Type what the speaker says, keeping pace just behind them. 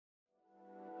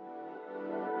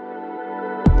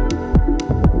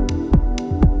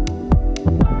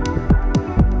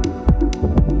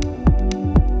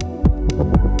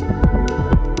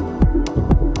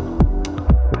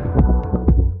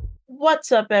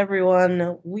What's up,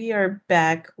 everyone? We are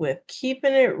back with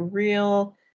Keeping It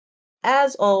Real.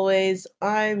 As always,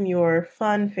 I'm your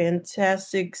fun,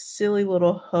 fantastic, silly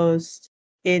little host,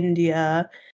 India,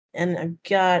 and I've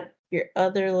got your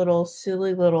other little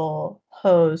silly little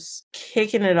host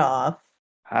kicking it off.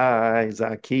 Hi,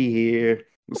 Zaki here.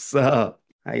 What's up?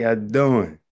 How y'all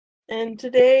doing? And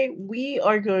today we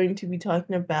are going to be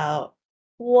talking about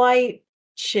white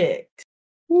chicks,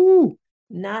 Woo!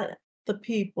 not the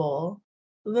people,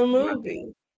 the No.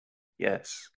 movie.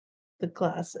 Yes. The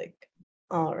classic.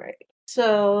 All right.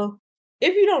 So,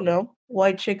 if you don't know,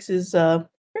 White Chicks is a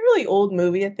really old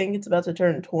movie. I think it's about to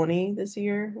turn 20 this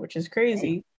year, which is Damn.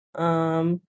 crazy.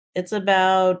 Um, it's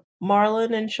about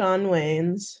Marlon and Sean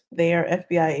Wayans. They are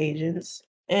FBI agents,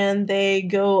 and they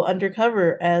go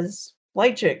undercover as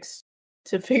white chicks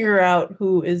to figure out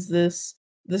who is this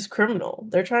criminal.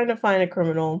 They're trying to find a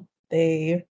criminal.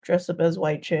 They dress up as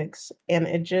white chicks, and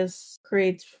it just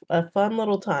creates a fun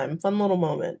little time, fun little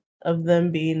moment of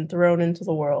them being thrown into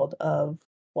the world of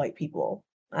white people.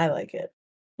 I like it.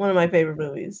 One of my favorite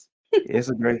movies. It's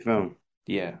a great film.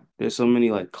 Yeah. There's so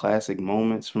many like classic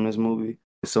moments from this movie.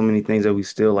 There's so many things that we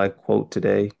still like quote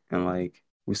today and like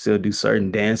we still do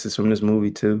certain dances from this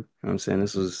movie too. You know what I'm saying?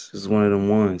 This is one of them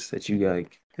ones that you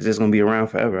like it's just gonna be around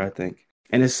forever, I think.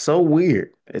 And it's so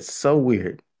weird. It's so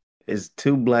weird. It's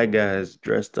two black guys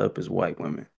dressed up as white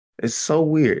women. It's so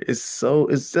weird. It's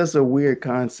just a weird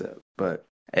concept. But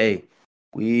hey,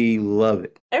 we love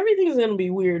it. Everything's gonna be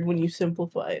weird when you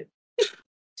simplify it.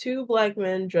 Two black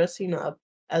men dressing up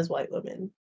as white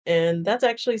women. And that's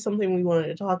actually something we wanted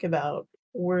to talk about.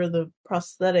 Were the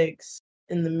prosthetics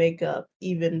and the makeup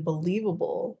even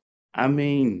believable? I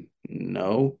mean,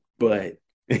 no, but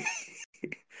it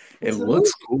It's the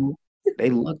looks movie. cool. They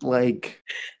look like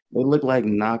they look like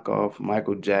knockoff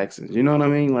Michael Jacksons. You know what I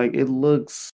mean? Like they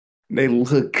look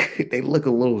they look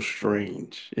a little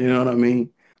strange. You know what I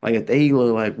mean? Like if they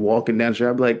look like walking down the street,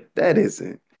 I'd be like,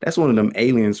 that's one of them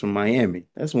aliens from Miami.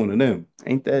 That's one of them.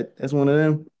 Ain't that's one of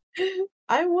them?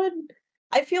 I would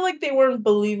I feel like they weren't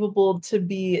believable to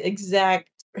be exact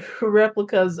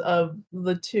replicas of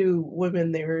the two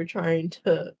women they were trying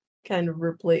to kind of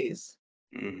replace.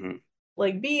 Hmm.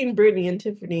 Like being Brittany and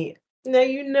Tiffany. Now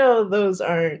you know those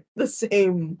aren't the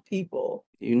same people.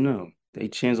 You know, they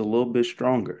chin's a little bit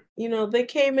stronger. They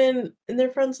came in and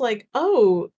their friends like,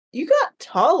 "Oh, you got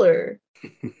taller.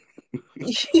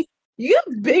 You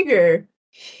got bigger.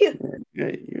 Yeah,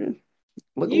 you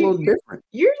look a You little different.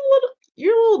 you're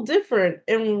a little different."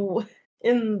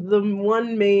 And the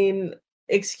one main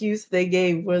excuse they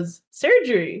gave was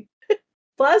surgery.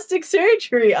 Plastic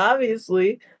surgery,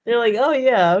 obviously. They're like, "Oh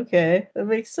yeah, okay. That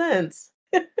makes sense."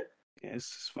 Yeah,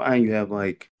 it's fine. You have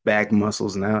like back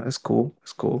muscles now. It's cool.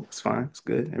 It's cool. It's fine. It's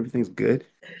good. Everything's good.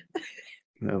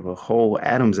 You have a whole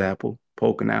Adam's apple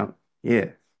poking out.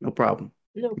 Yeah, no problem.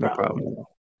 No No problem. problem at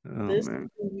all. Oh This man.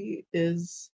 movie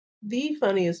is the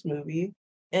funniest movie,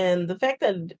 and the fact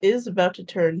that it is about to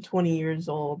turn 20 years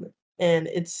old and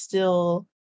it still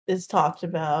is talked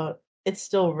about, it's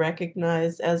still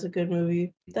recognized as a good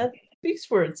movie, that speaks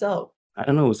for itself. I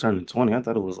don't know it was turning 20. I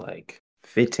thought it was like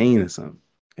 15 or something.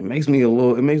 It makes me feel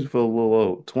a little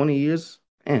old. 20 years?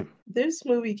 Damn. This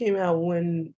movie came out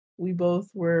when we both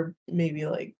were maybe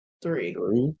like 3.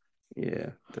 3? Yeah,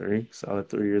 3. Solid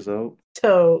 3 years old.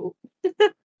 So,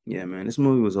 Yeah, man, this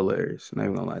movie was hilarious. Not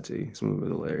even gonna lie to you. This movie was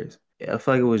hilarious. Yeah, I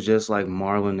feel like it was just like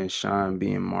Marlon and Sean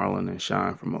being Marlon and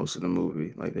Sean for most of the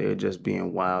movie. Like they were just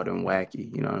being wild and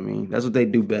wacky. You know what I mean? That's what they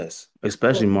do best.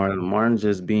 Especially Marlon. Marlon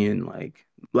just being like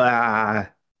blah.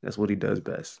 That's what he does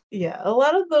best. yeah, a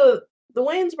lot of the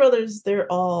Wayans brothers,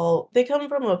 they come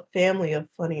from a family of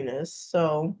funniness.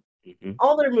 So, Hmm.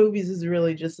 all their movies is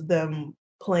really just them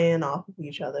playing off of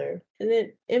each other, and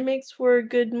it makes for a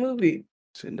good movie.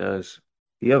 So it does.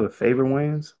 Do you have a favorite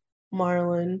Wayans?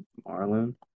 Marlon.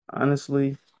 Marlon?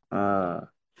 Honestly, uh,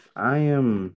 I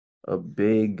am a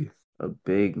big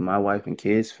My Wife and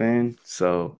Kids fan.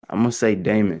 So I'm gonna say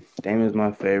Damon. Damon's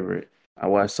my favorite. I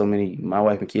watched so many My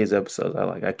Wife and Kids episodes.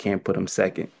 I can't put him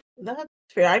second. That's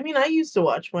fair. I mean, I used to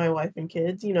watch My Wife and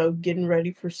Kids, getting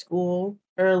ready for school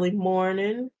early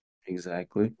morning.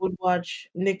 Exactly. Would watch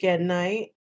Nick at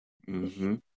Night.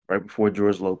 Hmm. Right before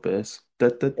George Lopez. Da,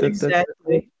 da, da, da, da,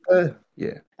 Exactly. da.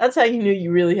 Yeah. That's how you knew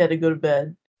you really had to go to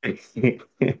bed.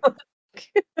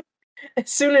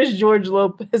 As soon as George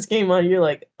Lopez came on, you're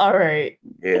like, all right,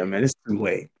 Yeah, man, it's too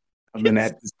late. I've been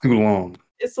it's at this too long.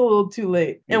 it's a little too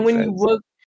late. And Exactly.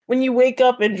 when you wake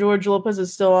up and George Lopez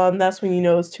is still on, that's when you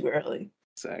know it's too early.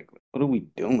 Exactly. What are we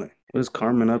doing? What is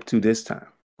Carmen up to this time?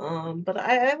 But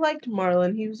I liked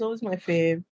Marlon. He was always my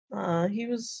fave. He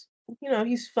was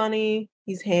he's funny,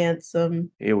 he's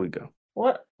handsome. Here we go.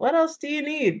 What else do you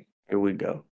need? Here we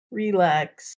go.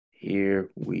 Relax. Here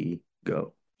we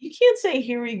go. You can't say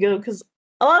here we go because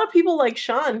a lot of people like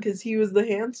Sean because he was the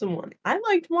handsome one. I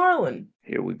liked Marlon.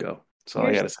 Here we go. That's all I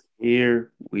You're gotta say.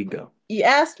 Here we go. You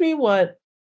asked me what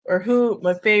or who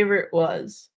my favorite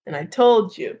was, and I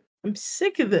told you. I'm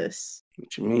sick of this.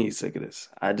 What you mean you sick of this?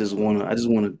 I just want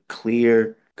a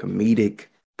clear comedic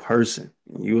person.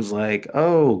 And you was like,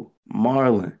 oh,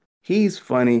 Marlon. He's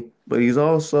funny, but he's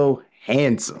also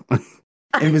handsome.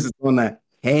 Emphasis on that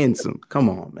handsome. Come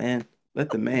on, man.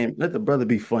 Let the brother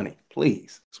be funny,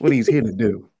 please. That's what he's here to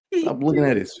do. Stop looking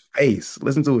at his face.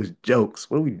 Listen to his jokes.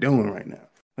 What are we doing right now?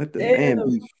 Let the man Damn,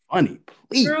 be funny,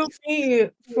 screw please. me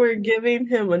for giving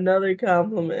him another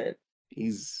compliment.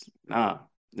 He's nah.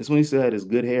 This one he still had his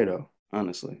good hair though.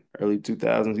 Honestly, early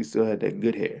 2000s, he still had that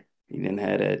good hair. He didn't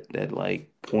have that like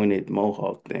pointed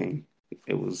mohawk thing.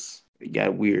 It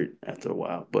got weird after a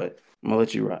while. But I'm gonna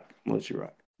let you rock. I'm gonna let you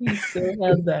rock. He still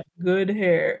has that good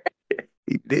hair.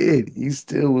 He did. He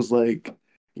still was like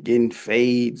getting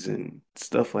fades and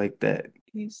stuff like that.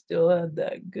 He still had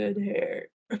that good hair.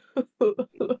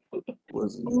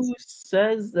 Wasn't Who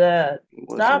says that?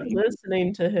 Stop wasn't he?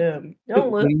 listening to him. Don't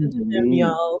What do listen you to him, mean?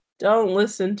 y'all. Don't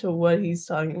listen to what he's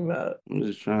talking about. I'm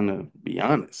just trying to be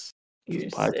honest. This You're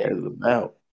sick. podcast is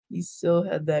about. He still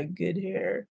had that good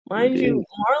hair. He Mind did. you,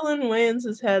 Marlon Wayans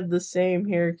has had the same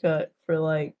haircut for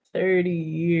like 30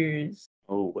 years.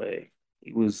 No way.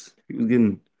 He was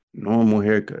getting normal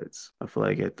haircuts. I feel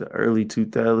like at the early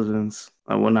 2000s,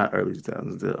 well not early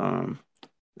 2000s,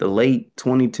 the late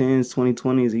 2010s,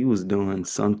 2020s, he was doing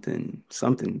something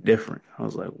different. I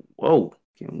was like, "Whoa,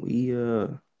 can we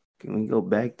go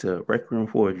back to Requiem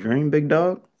for a Dream, big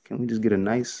dog? Can we just get a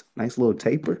nice little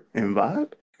taper and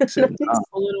vibe?" I said, "Nah, Nice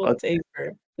little fuck that.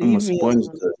 taper. I'm a Leave me sponge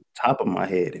alone. the top of my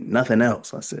head and nothing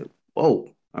else." I said,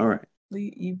 "Whoa, all right."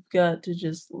 You've got to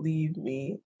just leave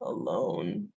me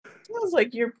alone. Sounds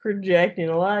like you're projecting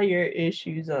a lot of your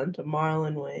issues onto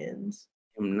Marlon Wayans.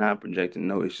 I'm not projecting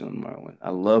no issue on Marlon.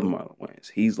 I love Marlon Wayans.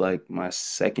 He's like my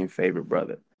second favorite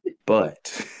brother.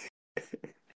 But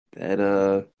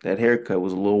that haircut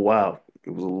was a little wild.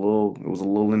 It was a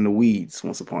little in the weeds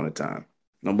once upon a time.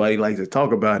 Nobody likes to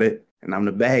talk about it, and I'm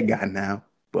the bad guy now.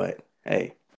 But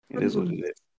hey, it is what it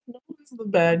is. No one's the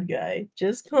bad guy.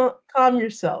 Just calm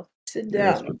yourself. Sit It is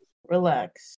down. what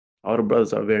Relax. all the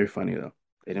brothers are very funny though.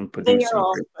 They didn't They produce are some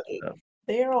all great funny. stuff.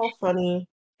 They are all funny.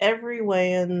 Every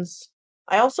Wayans.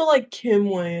 I also like Kim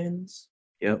Wayans.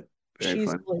 Yep, very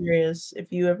She's funny. hilarious.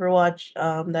 If you ever watch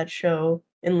that show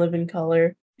In Living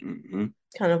Color, Mm-hmm.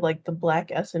 it's kind of like the black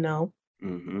SNL.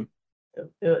 Mm-hmm.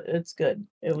 It's good.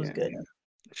 It was Yeah, good. yeah.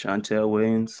 Chantel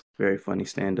Williams, very funny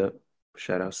stand-up.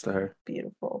 Shout outs to her.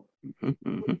 Beautiful.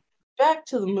 Mm-hmm. Back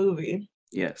to the movie.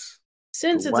 Yes. The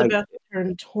Since it's white. about to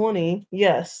turn 20,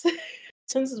 yes.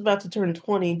 Since it's about to turn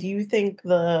 20, do you think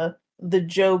the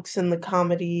jokes and the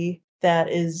comedy that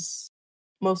is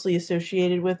mostly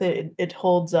associated with it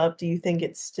holds up? Do you think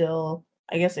it's still,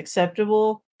 I guess,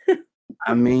 acceptable?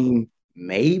 I mean,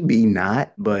 maybe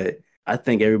not, but I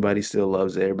think everybody still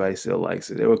loves it. Everybody still likes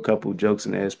it. There were a couple jokes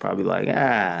in there. It's probably like,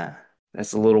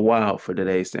 that's a little wild for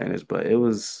today's standards, but it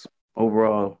was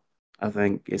overall, I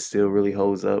think it still really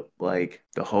holds up. Like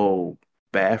the whole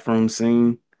bathroom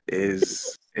scene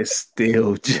is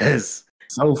still just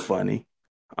so funny.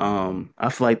 I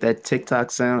feel like that TikTok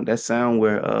sound, that sound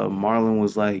where Marlon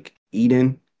was like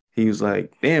eating, he was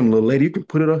like, "Damn, little lady, you can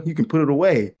put it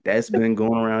away." That's been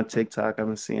going around TikTok. I've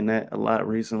been seeing that a lot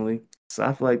recently. So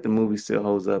I feel like the movie still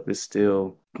holds up. It's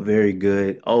still very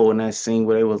good. Oh, and that scene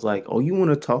where they was like, "Oh, you want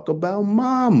to talk about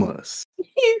mamas?"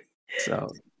 So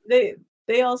they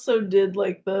they also did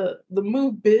like the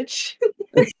move bitch.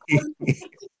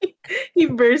 He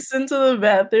bursts into the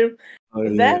bathroom. oh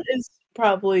yeah. That is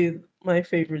probably my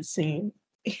favorite scene,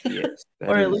 Yes, or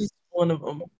that at is least one of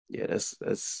them. yeah,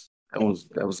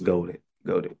 that was goaded.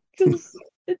 Goaded. Because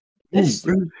Ooh, it's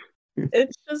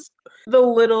it's just the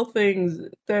little things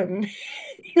that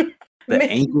the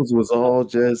make ankles was all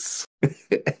just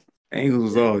ankles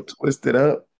was all twisted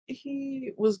up.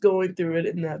 he was going through it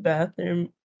in that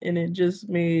bathroom, and it just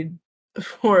made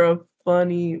for a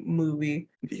funny movie.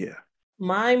 Yeah.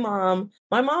 My mom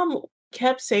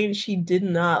kept saying she did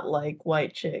not like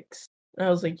white chicks. And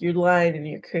I was like, "You're lying and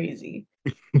you're crazy."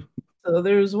 So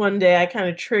there was one day I kind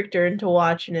of tricked her into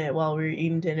watching it while we were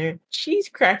eating dinner. She's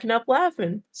cracking up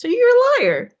laughing. So you're a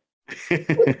liar.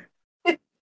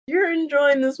 You're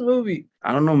enjoying this movie.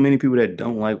 I don't know many people that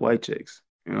don't like white chicks.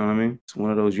 You know what I mean? It's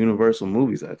one of those universal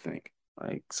movies, I think.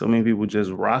 Like so many people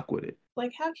just rock with it.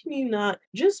 Like, how can you not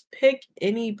just pick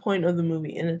any point of the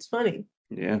movie and it's funny?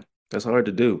 Yeah, that's hard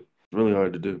to do. It's really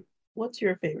hard to do. What's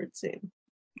your favorite scene?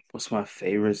 What's my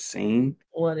favorite scene?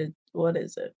 What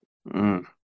is it? Mm.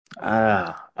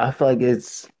 I feel like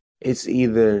it's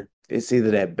either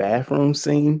that bathroom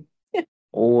scene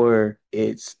or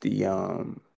it's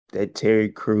the that Terry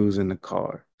Crews in the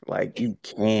car. Like you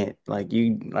can't like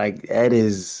that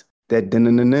is that dun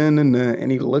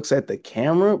and he looks at the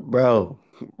camera, bro,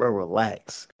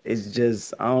 relax. It's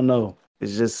just I don't know.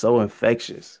 It's just so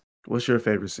infectious. What's your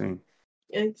favorite scene?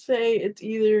 I'd say it's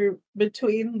either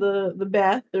between the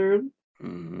bathroom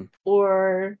Hmm.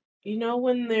 or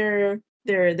when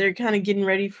they're kind of getting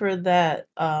ready for that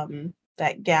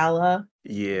gala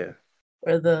Yeah.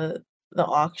 or the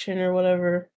auction or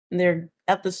whatever. And they're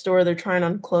at the store, they're trying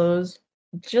on clothes.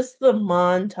 Just the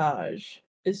montage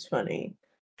is funny,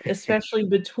 especially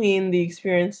between the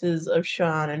experiences of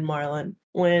Sean and Marlon.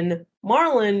 When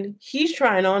Marlon, he's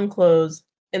trying on clothes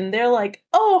and they're like,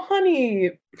 "Oh,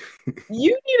 honey,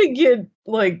 you need to get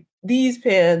like these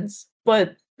pants,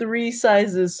 but three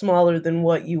sizes smaller than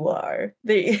what you are."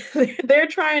 They're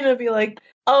trying to be like,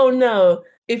 "Oh no,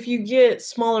 if you get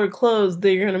smaller clothes,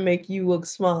 they're gonna make you look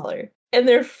smaller." And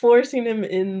they're forcing him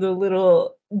in the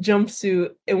little jumpsuit.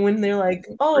 And when they're like,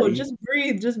 "Oh, Breathe. just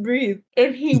breathe, just breathe,"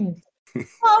 and he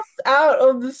pops out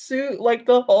of the suit like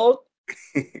the Hulk,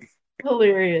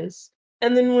 hilarious.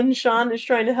 And then when Sean is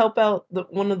trying to help out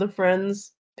one of the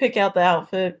friends pick out the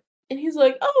outfit, and he's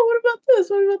like, "Oh, what about this?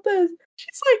 What about this?"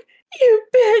 She's like, "You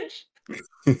bitch!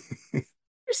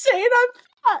 You're saying I'm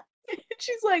fat." And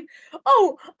she's like,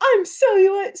 "Oh, I'm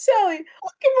cellulite, Sally.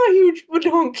 Look at my huge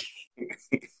badonk."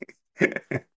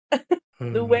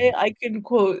 The way I can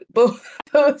quote both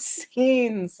those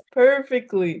scenes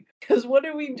perfectly. Because what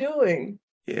are we doing?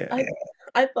 Yeah. I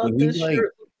I When thought he this like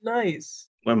shirt looked nice.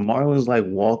 when Marlon's like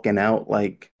walking out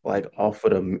like off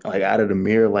of the like out of the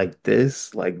mirror like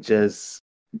this, like just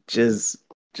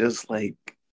just like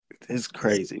it's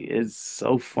crazy. It's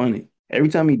so funny. Every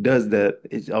time he does that,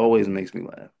 it always makes me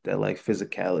laugh. That like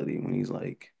physicality when he's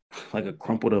like a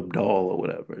crumpled up doll or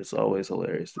whatever. It's always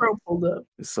hilarious to me. Crumpled up.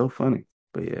 It's so funny.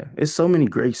 But yeah, it's so many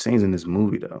great scenes in this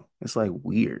movie though. It's like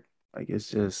weird. Like it's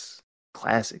just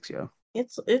classics, yo.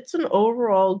 It's an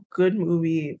overall good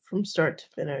movie from start to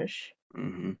finish.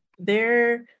 Hmm.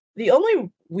 They're the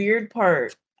only weird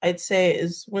part I'd say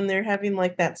is when they're having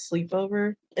like that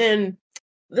sleepover. And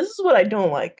this is what I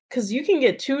don't like because you can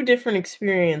get two different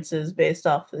experiences based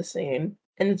off the scene.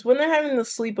 And it's when they're having the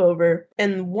sleepover,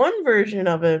 and one version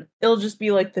of it, it'll just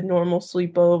be like the normal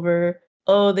sleepover.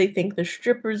 Oh, they think the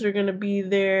strippers are gonna be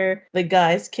there. The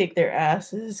guys kick their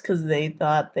asses because they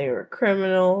thought they were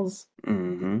criminals.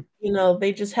 Hmm.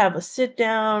 They just have a sit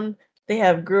down, they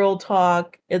have girl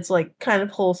talk. It's like kind of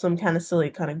wholesome, kind of silly,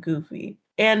 kind of goofy.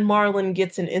 And Marlon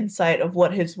gets an insight of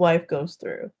what his wife goes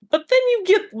through. But then you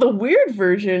get the weird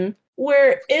version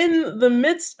where in the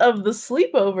midst of the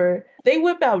sleepover, they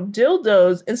whip out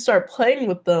dildos and start playing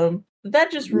with them.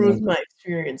 That just ruins my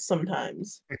experience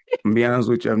sometimes. Be honest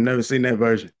with you, I've never seen that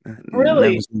version. Never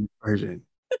Really? seen the version.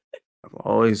 I've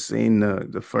always seen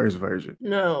the first version.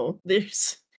 No,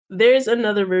 there's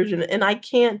another version and I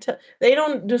can't tell. They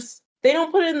don't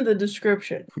put it in the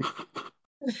description.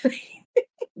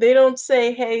 They don't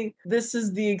say, "Hey, this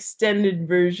is the extended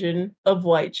version of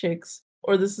White Chicks,"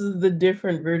 or "This is the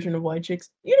different version of White Chicks."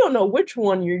 You don't know which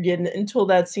one you're getting until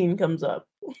that scene comes up.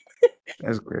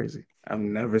 That's crazy. I've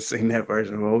never seen that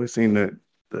version. I've always seen the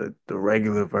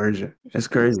regular version. That's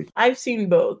crazy. I've seen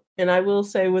both, and I will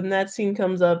say when that scene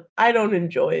comes up, I don't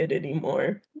enjoy it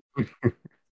anymore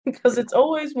because it's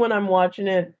always when I'm watching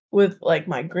it with like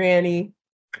my granny,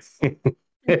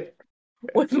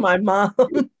 with my mom,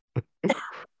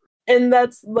 and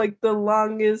that's like the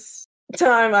longest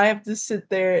time I have to sit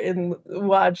there and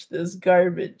watch this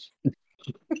garbage.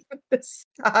 This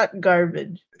hot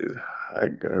garbage. It's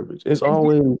hot garbage. It's And you-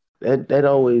 always that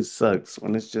always sucks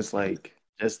when it's just like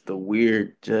just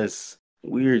the just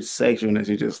weird section that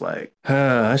you're just like,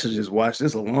 I should just watch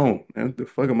this alone. Man, what the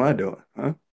fuck am I doing?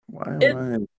 Huh? Why am it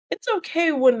I? it's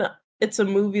okay when it's a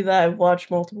movie that I've watched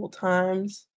multiple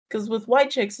times. Because with White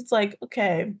Chicks, it's like,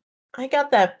 okay, I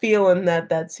got that feeling that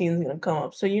that scene's gonna come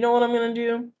up. So you know what I'm gonna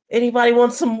do? Anybody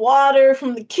want some water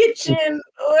from the kitchen?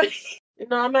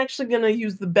 I'm actually gonna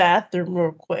use the bathroom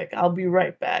real quick. I'll be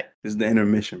right back. It's the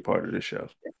intermission part of the show.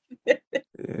 Yeah,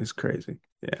 it's crazy.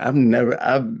 Yeah, I've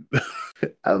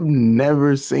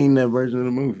never seen that version of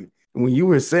the movie. When you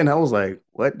were saying, I was like,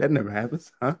 what? That never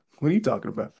happens, huh? What are you talking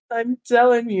about? I'm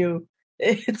telling you,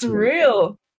 it's Yeah.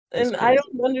 real. It's And I crazy.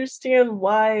 don't understand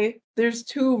why there's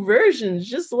two versions.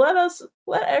 Just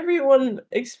let everyone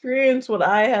experience what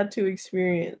I had to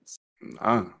experience.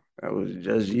 Nah, that was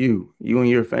just you and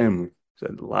your family.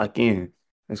 Said lock in.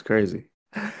 That's crazy.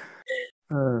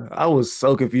 I was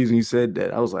so confused when you said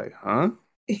that. I was like, huh?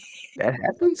 That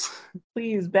happens?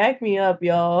 Please back me up,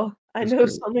 y'all. I That's know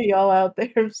crazy. some of y'all out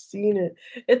there have seen it.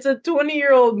 It's a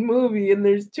 20-year-old movie and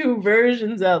there's two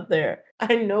versions out there.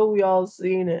 I know we all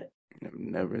seen it. I've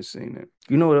never seen it.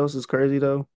 You know what else is crazy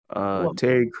though? Well,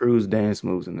 Terry Crews dance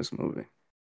moves in this movie.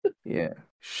 Yeah.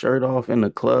 Shirt off in the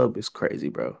club is crazy,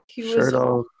 bro. he was Shirt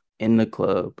off in the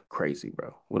club, crazy,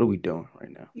 bro. What are we doing right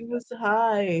now? he was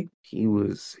high. He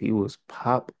was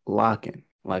pop locking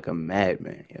like a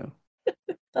madman, yo.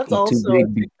 That's He too also a big to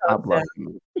be TikTok pop sound. locking,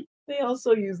 man. They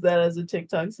also use that as a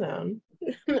TikTok sound.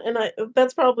 And I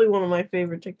that's probably one of my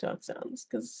favorite TikTok sounds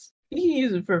because you can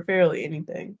use it for fairly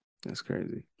anything. That's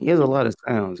crazy. He has a lot of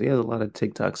sounds. He has a lot of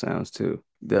TikTok sounds too.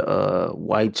 The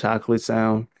white chocolate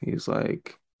sound. He's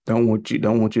like, don't want you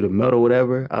to melt or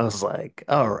whatever. I was like,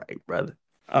 all right, brother.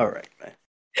 All right, man.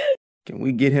 Can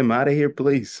we get him out of here,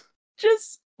 please?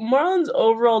 Just Marlon's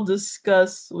overall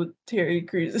disgust with Terry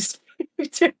Crews'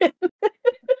 character.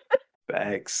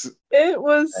 Facts. It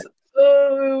was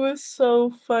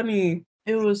so funny.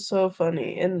 It was so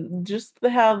funny. And just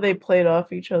how they played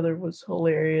off each other was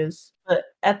hilarious. But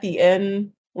at the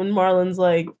end, when Marlon's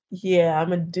like, yeah,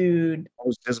 I'm a dude. I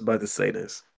was just about to say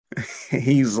this.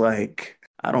 He's like,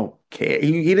 I don't care.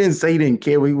 He didn't say he didn't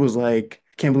care, but he was like,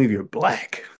 can't believe you're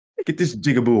black. Get this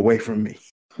jigaboo away from me.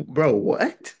 Bro,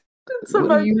 what? What do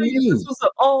Somebody you tell you this mean? was an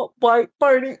all white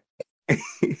party.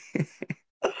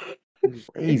 Him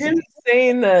Crazy.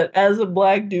 saying that as a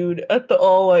black dude at the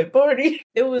all white party.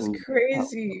 It was Wow.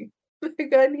 crazy. The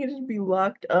guy needed to be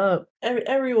locked up.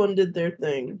 Everyone did their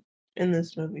thing in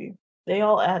this movie. They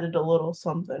all added a little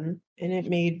something, and it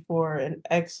made for an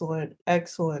excellent,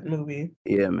 excellent movie.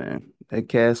 Yeah, man. That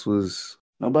cast was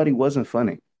nobody wasn't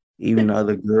funny. Even the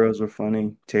other girls were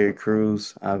funny. Terry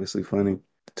Crews, obviously funny.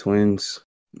 The twins,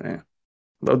 man.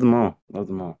 Love them all. Love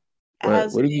them all. But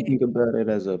As what did you think about it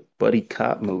as a buddy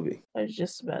cop movie? I was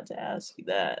just about to ask you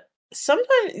that.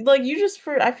 Sometimes, like you just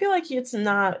for, I feel like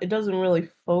it doesn't really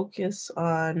focus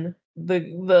on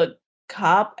the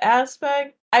cop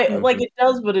aspect. I like Hmm. it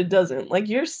does, but it doesn't. Like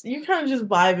you're kind of just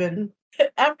vibing.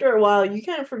 After a while, you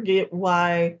kind of forget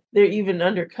why they're even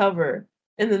undercover,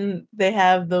 and then they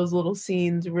have those little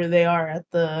scenes where they are at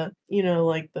the,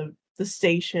 like the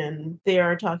station. They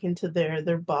are talking to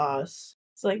their boss.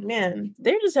 It's like, man,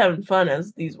 they're just having fun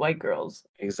as these white girls.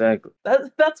 Exactly.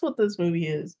 That's what this movie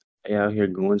is. They out here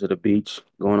going to the beach,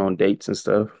 going on dates and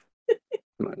stuff.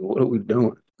 I'm like, what are we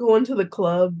doing? Going to the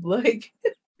club, like,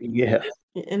 Yeah.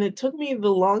 and it took me the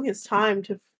longest time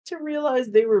to realize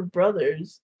they were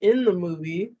brothers in the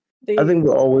movie. I They, think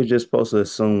we're always just supposed to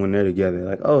assume when they're together,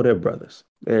 like, oh, they're brothers.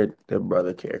 They're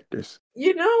brother characters.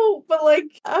 but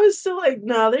like, I was still like,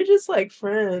 nah, they're just like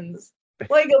friends,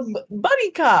 like a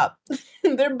buddy cop.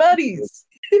 They're buddies.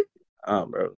 Oh,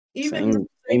 bro. Even though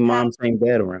Same mom, same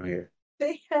dad around here.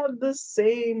 they have the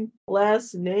same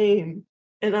last name,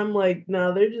 and I'm like,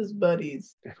 nah, they're just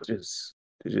buddies. They're just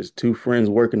they're just two friends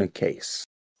working a case.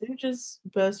 They're just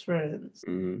best friends.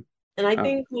 Hmm. And I Oh,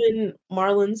 think when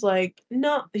Marlon's like,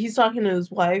 no, he's talking to his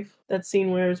wife, that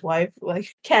scene where his wife like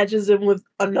catches him with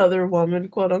another woman,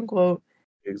 quote unquote.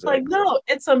 Like, exactly. no,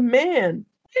 it's a man.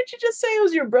 Why didn't you just say it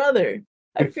was your brother?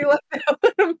 I feel like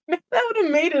that would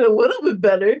have made it a little bit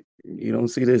better. You don't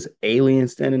see this alien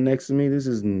standing next to me? This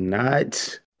is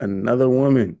not another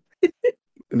woman.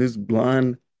 This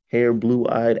blonde hair,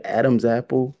 blue-eyed Adam's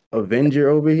apple Avenger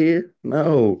over here?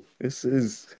 No, this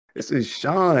is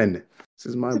Sean. This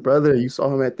is my brother. You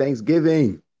saw him at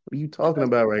Thanksgiving. What are you talking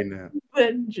about right now?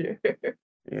 Avenger.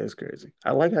 Yeah, it's crazy.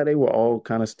 I like how they were all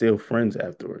kind of still friends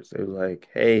afterwards. They were like,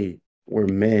 "Hey, we're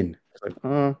men." It's like,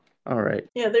 all right.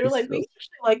 Yeah, they were It's like, we still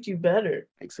actually liked you better.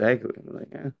 exactly. I'm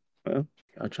like, well,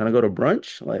 y'all trying to go to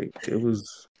brunch? Like, it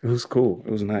was cool.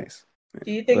 It was nice.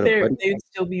 Do you think But a buddy they'd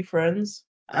still be friends?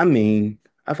 I mean,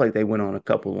 I feel like they went on a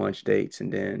couple lunch dates,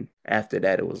 and then after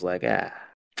that, it was like, I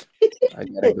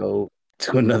gotta go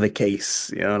to another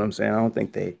case. You know what I'm saying? I don't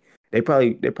think they're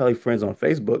probably friends on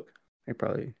Facebook. They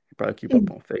probably keep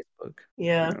up on Facebook. You know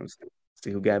Yeah, what I'm saying? See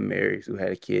who got married, who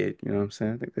had a kid. You know what I'm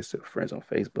saying? I think they're still friends on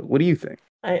Facebook. What do you think?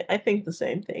 I think the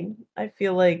same thing. I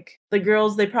feel like the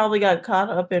girls, they probably got caught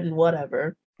up in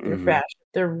whatever, their Hmm. fashion,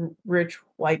 their rich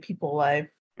white people life.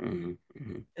 Hmm.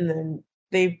 Hmm. And then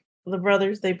the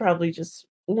brothers, they probably just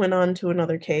went on to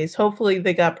another case. Hopefully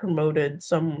they got promoted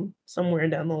somewhere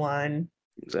down the line.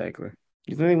 Exactly.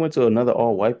 You think they went to another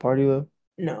all white party though?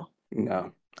 No.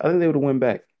 No. I think they would have went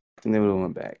back. I think they would have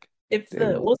went back. If They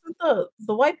would.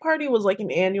 the white party was like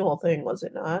an annual thing, was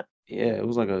it not? Yeah, it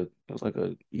was like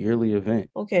a yearly event.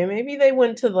 Okay, maybe they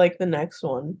went to like the next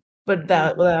one, but Maybe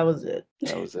that was it.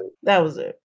 that was it. That was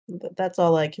it. That's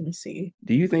all I can see.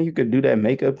 Do you think you could do that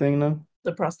makeup thing though?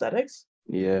 The prosthetics?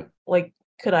 Yeah. Like,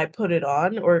 could I put it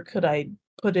on or could I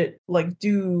put it like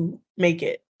do make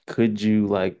it? Could you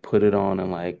like put it on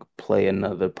and like play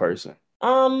another person?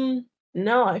 Um,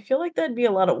 no, I feel like that'd be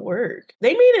a lot of work.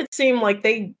 They made it seem like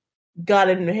they got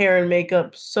in hair and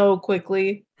makeup so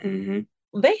quickly. Hmm.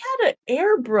 They had to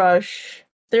airbrush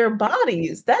their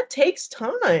bodies. That takes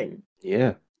time.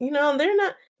 Yeah. They're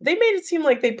not they made it seem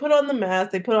like they put on the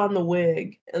mask, they put on the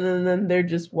wig, and then they're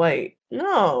just white.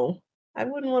 No, I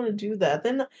wouldn't wanna do that.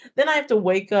 Then I have to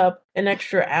wake up an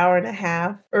extra hour and a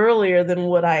half earlier than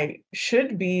what I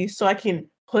should be so I can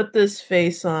put this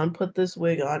face on, put this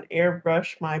wig on,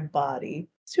 airbrush my body.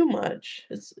 It's too much.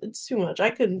 It's too much. I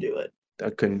couldn't do it. I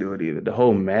couldn't do it either. The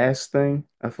whole mask thing,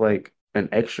 I feel like an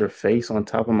extra face on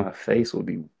top of my face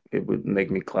it would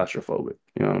make me claustrophobic.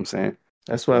 You know what I'm saying?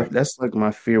 Right. That's like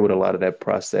my fear with a lot of that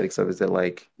prosthetic stuff is that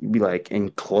like you'd be like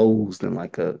enclosed in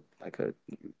like a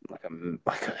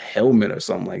helmet or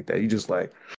something like that. You just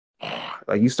like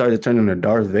you start to turn into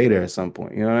Darth Vader at some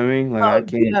point. You know what I mean? Like I Oh,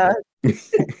 can't. yeah.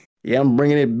 Yeah, I'm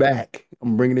bringing it back.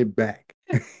 I'm bringing it back.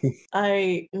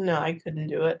 I no, I couldn't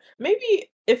do it. Maybe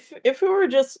if it were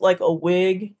just like a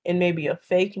wig and maybe a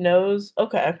fake nose,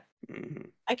 okay, Mhm.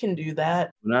 I can do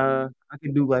that. Nah, I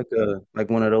could do like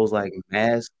one of those like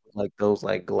masks, like those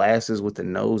like glasses with the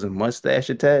nose and mustache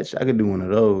attached. I could do one of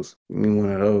those. Give me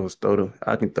one of those.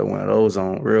 I can throw one of those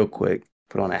on real quick.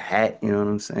 Put on a hat, you know what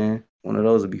I'm saying? One of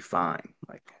those would be fine.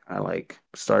 Like I like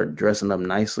start dressing up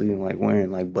nicely and like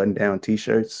wearing like button down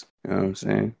t-shirts. You know what I'm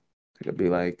saying? It could be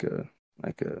like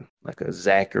a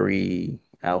Zachary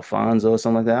Alfonso or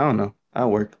something like that. I don't know. I'll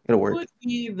work. It'll Who work. would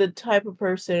be the type of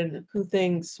person who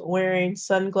thinks wearing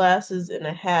sunglasses and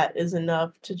a hat is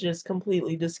enough to just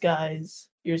completely disguise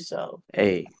yourself?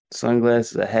 Hey,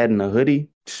 sunglasses, a hat, and a hoodie.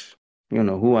 You don't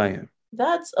know who I am.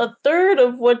 That's a third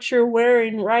of what you're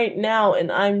wearing right now, and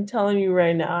I'm telling you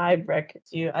right now, I'd wreck it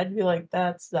you. I'd be like,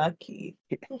 that's Zaki.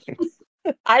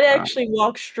 I'd Uh, actually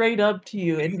walk straight up to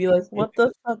you and be like, what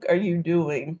the fuck are you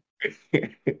doing?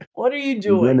 What are you I'm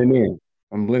doing? blending in.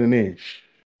 I'm blending in.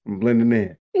 I'm blending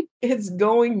in. It's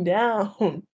going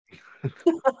down.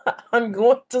 I'm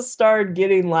going to start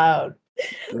getting loud.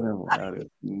 Getting loud is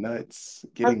nuts.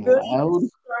 I'm Getting going to loud.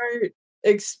 start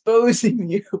exposing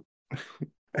you.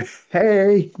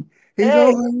 Hey, he's Hey,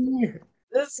 over here.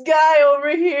 this guy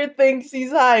over here thinks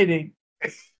he's hiding.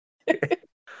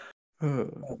 Uh,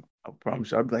 I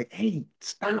promise you, I'll be like, hey, I'm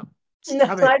stop. no,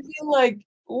 Stop it. I'd be like,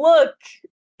 look,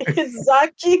 it's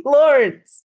Zaki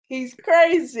Lawrence. He's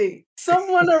crazy.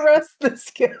 Someone arrest this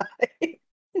guy.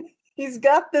 He's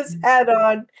got this hat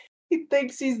on. He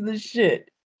thinks he's the shit.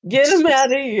 Get him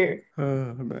out of here.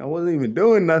 Man, I wasn't even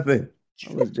doing nothing.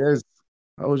 I was just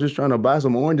I was just trying to buy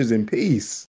some oranges in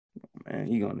peace.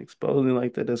 Man, you gonna expose me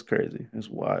like that? That's crazy. That's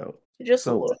wild. Just a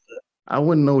So little. I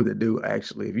wouldn't know what to do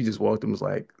actually if you just walked in and was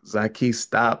like, Zaki,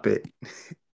 stop it.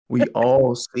 We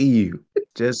all see you.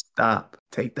 Just stop.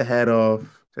 Take the hat off,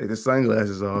 take the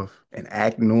sunglasses off, and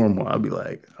act normal. I'll be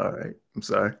like, all right, I'm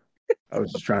sorry. I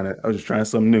was just trying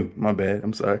something new. My bad.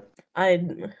 I'm sorry. I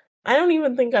I don't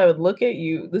even think I would look at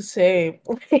you the same.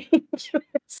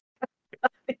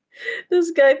 This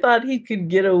guy thought he could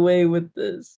get away with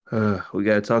this. We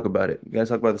gotta talk about it. We gotta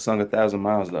talk about the song "A Thousand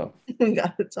Miles," though. We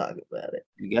gotta talk about it.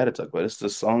 You gotta talk about it. It's the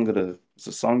song of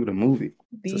the movie.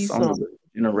 It's a The song song. of the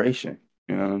generation.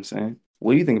 You know what I'm saying?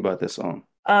 What do you think about this song?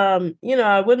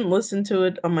 I wouldn't listen to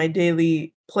it on my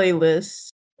daily playlist.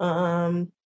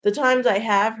 Um, the times I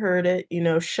have heard it,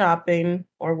 shopping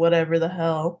or whatever the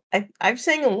hell, I've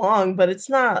sang along, but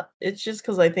it's just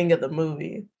because I think of the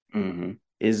movie.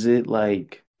 Is it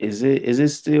like is it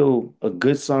still a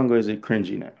good song or is it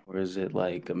cringy now? Or is it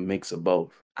like a mix of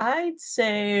both? I'd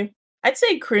say I'd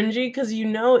say cringy because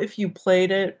if you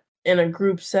played it in a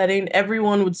group setting,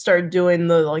 everyone would start doing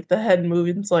the head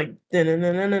movements like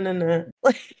na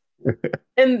like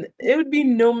and it would be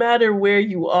no matter where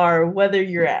you are, whether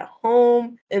you're at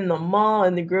home, in the mall,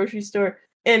 in the grocery store.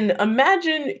 And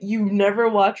imagine you never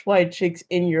watch White Chicks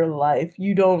in your life.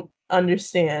 You don't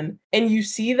understand. And you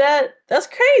see that? That's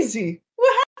crazy.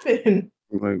 What happened?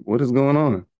 Like, what is going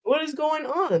on? What is going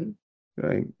on?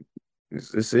 Like, is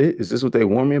this it? Is this what they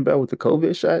warned me about with the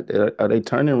COVID shot? Are they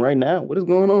turning right now? What is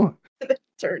going on?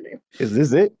 Turning. Is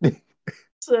this it?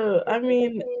 So, I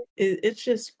mean, it's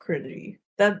just cringy.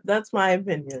 That's my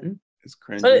opinion. It's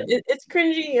But cringy. it's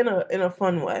cringy in a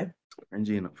fun way.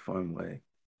 Cringy in a fun way.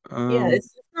 Yeah, Um,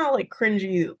 it's not like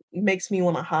cringy makes me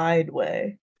wanna hide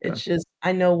way. okay. It's just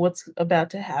I know what's about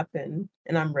to happen,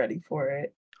 and I'm ready for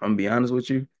it. I'm gonna be honest with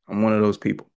you. I'm one of those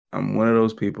people. I'm one of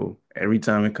those people. Every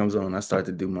time it comes on, I start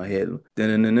to do my head,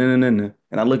 dun-dun-dun-dun-dun-dun,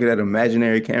 and I look at that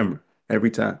imaginary camera every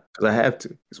time because I have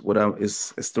to. It's what I'm.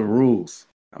 It's the rules.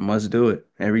 I must do it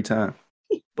every time.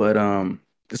 But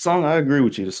the song, I agree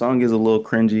with you. The song is a little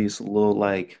cringy. It's a little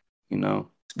like,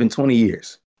 it's been 20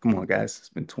 years. Come on, guys. It's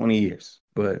been 20 years.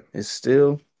 But it's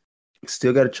still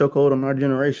got a chokehold on our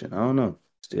generation. I don't know.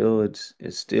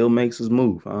 It still makes us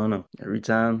move. I don't know. Every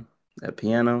time that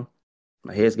piano,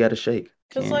 my head's got to shake.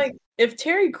 'Cause, Can't. like, if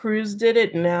Terry Crews did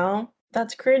it now,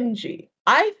 that's cringy.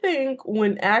 I think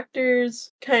when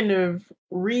actors kind of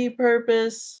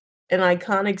repurpose an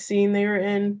iconic scene they were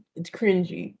in, it's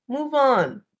cringy. Move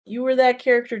on. You were that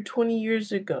character 20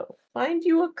 years ago. Find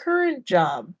you a current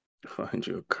job. Find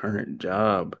your current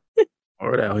job.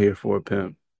 Or out here for a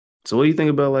pimp. So what do you think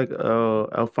about like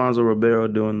Alfonso Ribeiro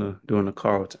doing the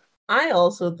Carlton? I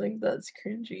also think that's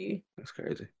cringy. That's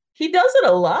crazy. He does it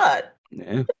a lot.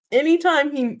 Yeah.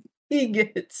 Anytime he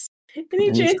gets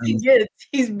any chance he Anytime gets,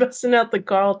 he's busting out the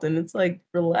Carlton. It's like,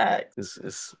 relax.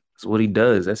 it's what he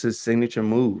does. That's his signature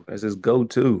move. That's his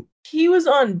go-to. He was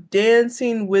on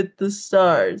Dancing with the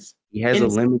Stars He has a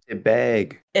and limited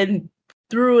bag. and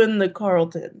threw in the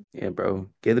Carlton. Yeah, bro.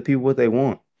 Give the people what they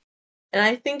want. And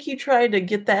I think he tried to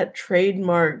get that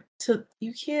trademark to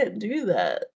you can't do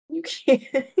that. You can't.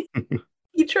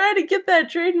 He tried to get that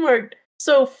trademark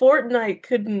so Fortnite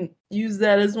couldn't use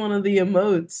that as one of the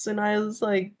emotes. And I was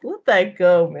like, let that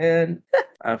go, man.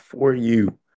 Not for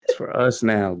you. It's for us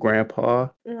now, Grandpa.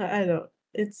 I don't.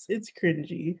 It's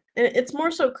cringy. And it's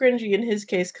more so cringy in his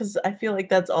case because I feel like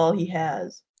that's all he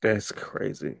has. That's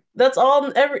crazy. That's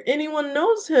all ever anyone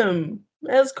knows him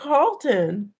as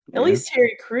Carlton. At Yeah. least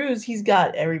Terry Crews, he's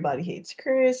got Everybody Hates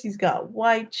Chris, he's got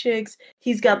White Chicks,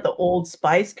 he's got the Old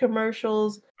Spice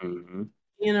commercials. Mm-hmm.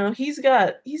 He's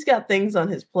got things on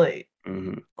his plate.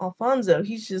 Mm-hmm. Alfonso,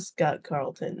 he's just got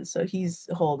Carlton, so he's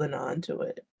holding on to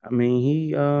it. I mean,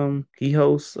 he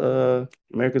hosts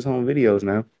America's Home Videos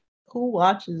now. Who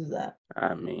watches that?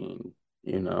 I mean,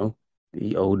 you know,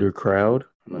 the older crowd.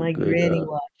 A My good granny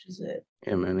watches it.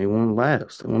 yeah, man, they want to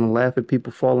laugh. They want to laugh at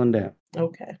people falling down.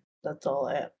 Okay, that's all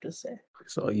I have to say.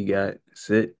 That's all you got. That's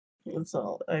it. That's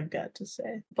all I've got to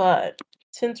say. But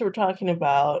since we're talking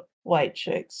about White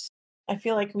Chicks, I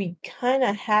feel like we kind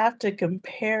of have to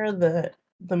compare the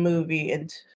movie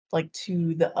and like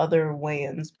to the other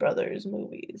Wayans brothers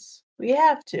movies. We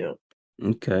have to.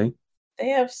 Okay. They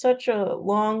have such a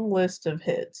long list of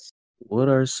hits. What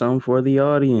are some for the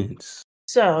audience?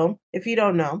 So, if you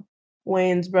don't know,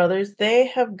 Wayans brothers, they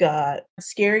have got a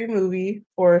Scary Movie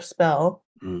for a spell.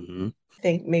 Mm-hmm. I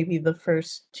think maybe the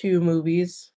first two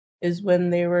movies is when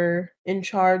they were in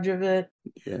charge of it.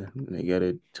 Yeah, they got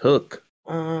it took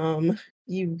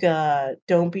You've got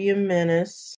Don't Be a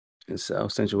Menace. in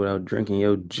South Central without drinking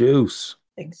your juice.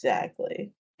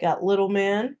 Exactly. Got Little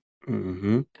Man.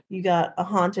 Mm-hmm. You got A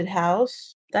Haunted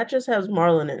House. That just has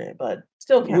Marlon in it, but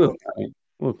still We'll counts. count it.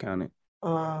 We'll count it.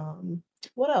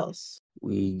 What else?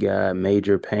 We got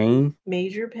Major Pain.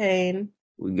 Major Pain,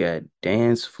 We got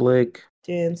Dance Flick.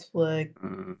 Dance Flick,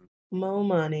 Mm, Mo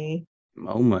Money.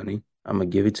 More money. I'm gonna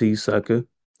give it to you, sucker.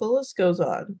 The list goes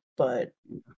on, but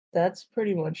that's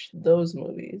pretty much those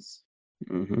movies.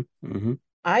 Mm-hmm. Mm-hmm.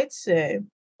 I'd say,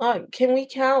 can we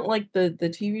count like the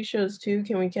TV shows too?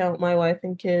 Can we count My Wife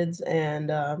and Kids and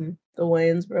the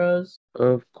Wayans Bros?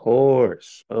 Of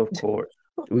course. Of course.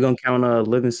 We gonna count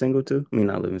Living Single too? I mean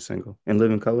not Living Single. And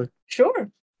Living Color? Sure.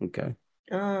 Okay.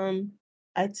 Um,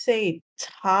 I'd say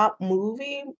top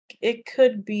movie, it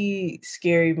could be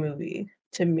Scary Movie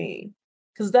to me.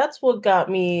 Because that's what got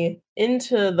me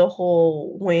into the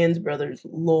whole Wayans Brothers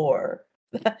lore.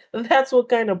 That's what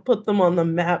kind of put them on the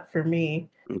map for me.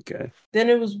 Okay. Then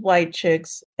it was White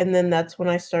Chicks, and then that's when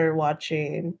I started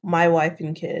watching My Wife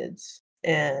and Kids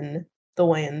and the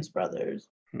Wayans Brothers.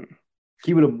 Hmm.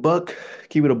 Keep it a buck.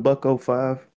 Keep it a buck oh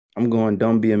 05. I'm going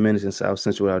Don't Be a Menace in South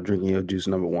Central without drinking your juice,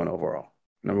 number one overall.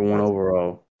 Number one That's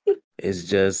overall. It's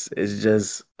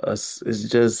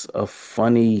just a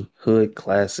funny hood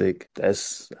classic. I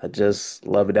just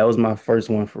love it. That was my first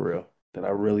one for real. That I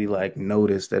really like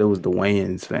noticed that it was the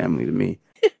Wayans family to me.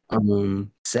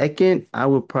 Second, I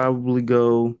would probably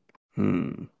go,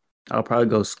 I'll probably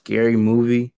go Scary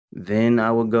Movie. Then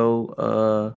I would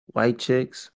go White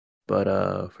Chicks. But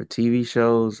for TV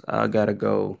shows, I gotta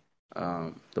go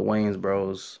the Wayans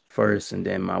Bros first and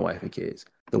then My Wife and Kids.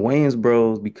 The Wayans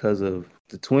Bros because of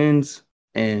the twins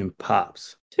and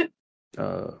Pops.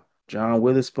 Uh John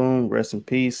Witherspoon, rest in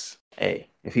peace. Hey,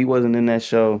 if he wasn't in that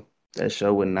show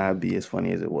would not be as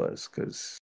funny as it was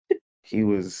because he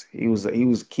was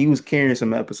carrying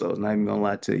some episodes. Not even gonna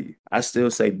lie to you. I still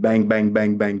say bang bang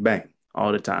bang bang bang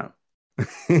all the time.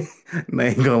 I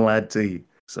ain't gonna lie to you.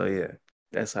 So yeah,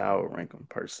 that's how I would rank them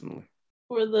personally.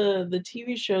 For the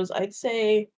TV shows, I'd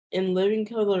say In Living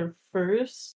Color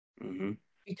first Hmm.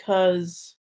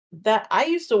 because that I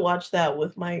used to watch that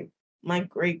with my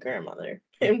great grandmother,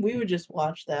 and we would just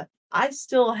watch that. I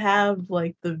still have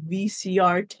like the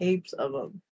VCR tapes of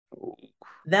them.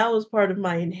 That was part of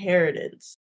my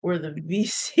inheritance were the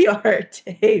VCR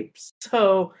tapes.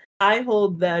 So I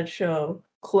hold that show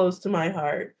close to my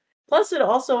heart. Plus it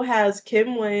also has Kim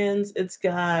Wayans, it's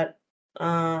got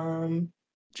um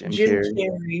Jim Jim Carrey,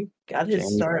 Carrey got his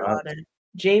Jamie start on Foxx. it.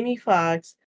 Jamie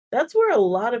Foxx. That's where a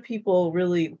lot of people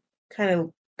really kind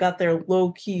of got their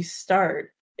low key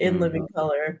start in Hmm. Living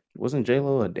Color. Wasn't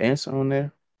J-Lo a dancer on there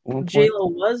at one point? J-Lo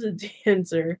was a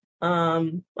dancer.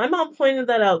 My mom pointed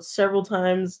that out several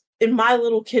times. In my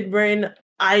little kid brain,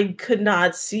 I could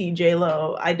not see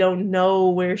J-Lo. I don't know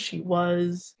where she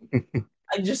was.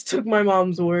 I just took my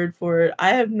mom's word for it. I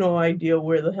have no idea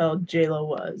where the hell J-Lo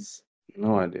was.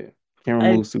 No idea. Camera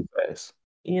I, moves too fast.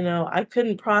 I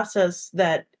couldn't process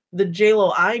that the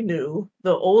J-Lo I knew,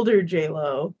 the older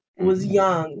J-Lo, was Hmm.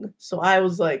 young. So I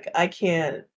was like, I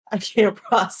can't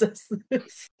process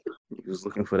this. He was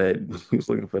looking for that. He was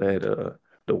looking for that.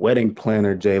 The wedding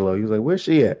planner J-Lo. He was like, "Where's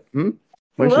she at? Hmm?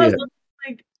 Where's she Was at?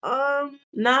 like,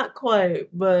 not quite,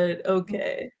 but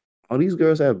okay. All these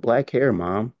girls have black hair,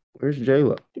 mom. Where's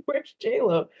J-Lo?" Where's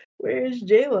J-Lo? Where's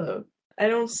J-Lo? I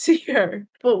don't see her,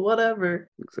 but whatever.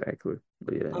 Exactly.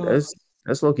 But yeah, Um,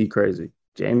 that's low-key crazy.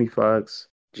 Jamie Foxx,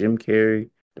 Jim Carrey,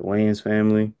 the Wayans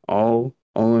family, all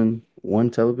on one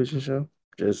television show,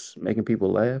 just making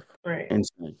people laugh. right.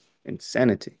 Insane.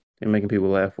 Insanity. They're making people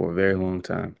laugh for a very long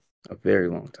time. A very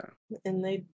long time. And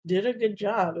they did a good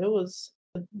job. It was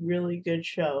a really good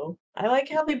show. I like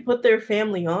how they put their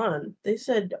family on. They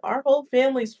said, our whole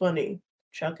family's funny.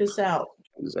 Check us out.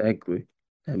 Exactly.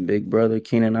 And big brother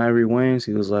Keenan Ivory Wayans,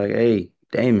 he was like, "Hey,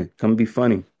 Damon, come be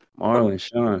funny. Marlon,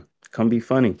 Sean, come be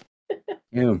funny.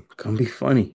 Him, come be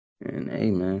funny." And hey,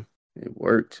 man, it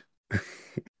worked.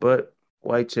 But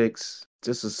White Chicks,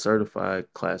 just a certified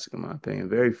classic in my opinion.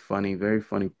 Very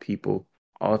funny people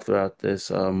all throughout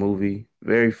this movie.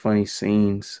 Very funny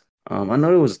scenes. I know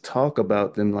there was talk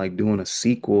about them like doing a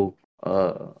sequel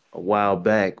a while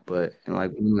back, but in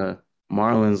like one of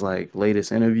Marlon's like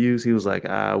latest interviews, he was like,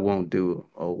 "I won't do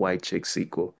a White Chick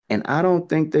sequel." And I don't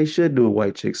think they should do a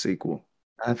White Chick sequel.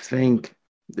 I think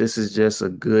this is just a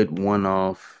good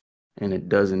one-off and it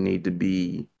doesn't need to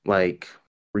be like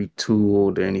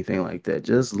retooled or anything like that.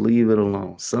 Just leave it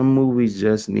alone. Some movies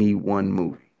just need one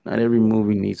movie. Not every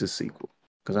movie needs a sequel.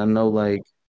 Because I know like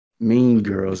Mean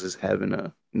Girls is having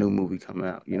a new movie come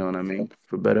out. You know what I mean?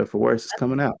 For better or for worse, it's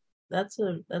coming out. That's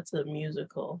a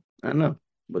musical. I know.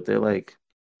 But they're like,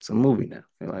 it's a movie now.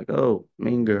 They're like, oh,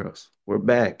 Mean Girls, we're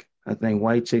back. I think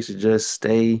White Chicks should just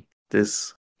stay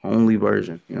this only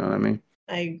version. You know what I mean?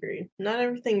 I agree. Not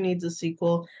everything needs a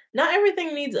sequel. Not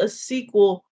everything needs a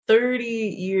sequel 30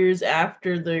 years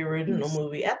after the original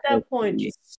movie. At that point, Exactly.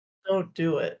 just don't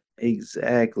do it.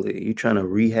 Exactly. You're trying to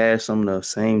rehash some of the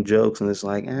same jokes, and it's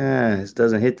like, it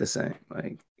doesn't hit the same.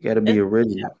 Like, you got to be Es-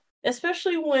 original.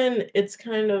 Especially when it's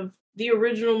kind of the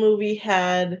original movie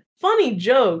had funny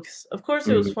jokes. Of course,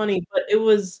 it was Hmm. funny, but it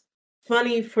was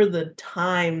funny for the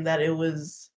time that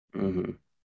Hmm.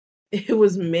 it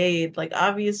was made. Like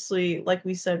obviously, like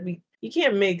we said, we you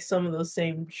can't make some of those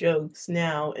same jokes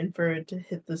now and for it to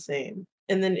hit the same.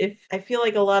 And then if I feel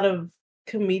like a lot of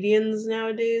comedians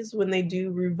nowadays, when they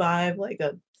do revive like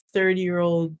a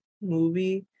 30-year-old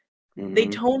movie, they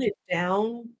Hmm. tone it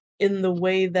down in the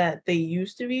way that they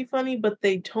used to be funny, but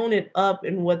they tone it up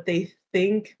in what they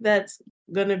think that's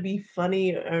gonna be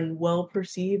funny and well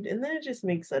perceived, and then it just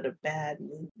makes it a bad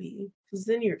movie. Because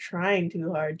then you're trying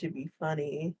too hard to be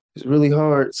funny. It's really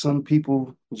hard. Some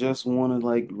people just want to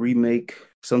like remake,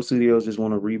 some studios just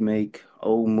want to remake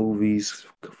old movies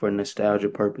for nostalgia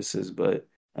purposes, but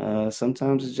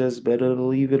sometimes it's just better to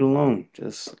leave it alone.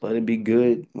 Just let it be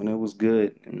good when it was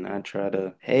good and not try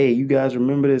to, hey, you guys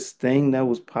remember this thing that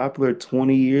was popular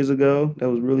 20 years ago? That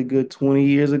was really good 20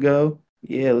 years ago?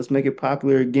 Yeah, let's make it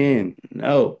popular again.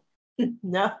 No,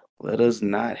 No, let us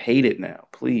not hate it now,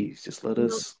 please. no, Just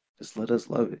let us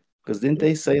love it. Because didn't no.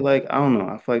 they say like I don't know?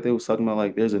 I feel like they was talking about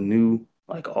like there's a new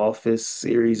like Office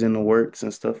series in the works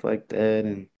and stuff like that,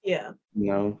 and Yeah.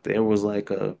 there was like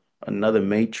a another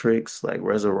Matrix like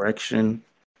Resurrection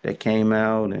that came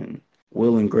out, and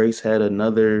Will and Grace had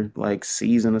another like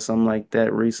season or something like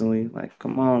that recently. Like,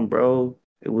 come on, bro.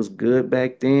 It was good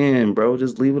back then, bro.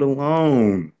 Just leave it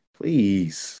alone.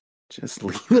 Please. Just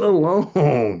leave it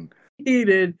alone.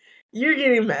 Heated. You're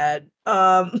getting mad.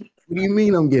 What do you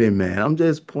mean I'm getting mad? I'm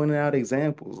just pointing out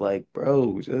examples. Like,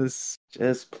 bro, just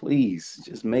please,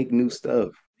 just make new stuff.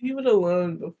 Leave it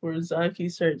alone before Zaki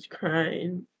starts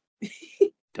crying.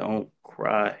 Don't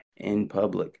cry in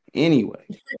public. Anyway.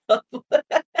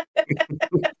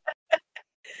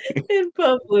 In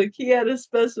public, he had to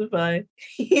specify.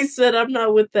 He said, I'm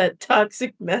not with that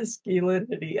toxic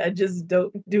masculinity. I just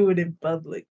don't do it in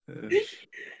public. Oh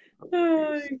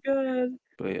my god.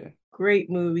 But yeah, Great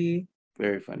movie.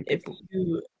 very funny If people.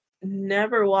 you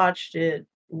never watched it,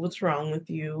 what's wrong with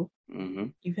you? Hmm.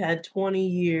 You've had 20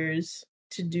 years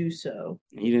to do so.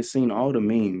 You didn't seen all the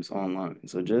memes online,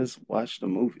 so just watch the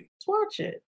movie Just watch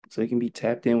it. so you can be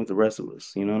tapped in with the rest of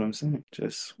us. You know what I'm saying?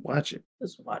 Just watch it.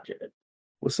 Just watch it.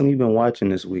 What's some you been watching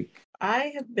this week?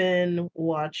 I have been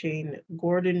watching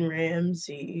Gordon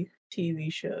Ramsay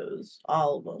TV shows,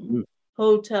 all of them. Mm.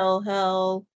 Hotel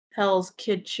Hell, Hell's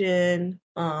Kitchen,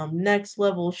 Next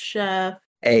Level Chef.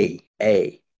 Hey,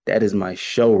 that is my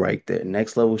show right there.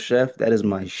 Next Level Chef, that is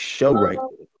my show right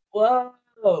there.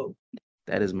 Whoa.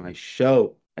 That is my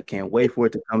show. I can't wait for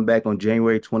it to come back on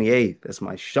January 28th. That's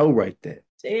my show right there.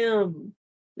 Damn.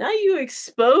 Now you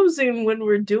exposing when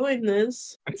we're doing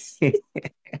this.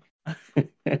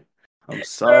 I'm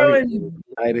sorry. Throwing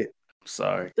I'm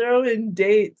sorry. throwing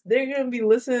dates. They're gonna be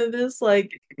listening to this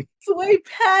like it's way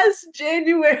past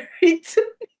January.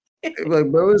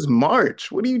 Like, bro, it's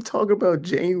March. What are you talking about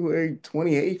January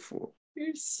 28th for?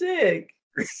 You're sick.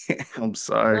 I'm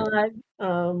sorry.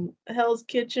 Hell's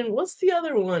Kitchen. What's the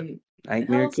other one?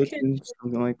 Nightmare Hell's Kitchen. Kitchen,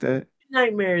 something like that.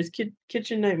 Nightmares.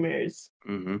 Kitchen Nightmares.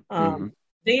 Mm-hmm. Mm-hmm.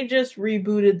 They just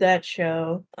rebooted that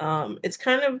show. It's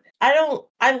kind of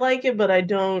I like it, but I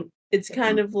don't. It's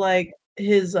kind of like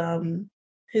his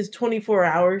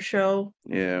 24-hour show,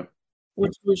 Yeah.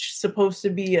 which was supposed to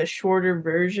be a shorter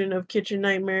version of Kitchen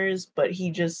Nightmares, but he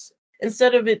just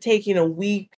instead of it taking a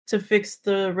week to fix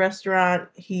the restaurant,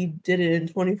 he did it in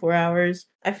 24 hours.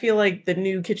 I feel like the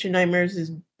new Kitchen Nightmares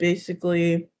is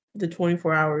basically the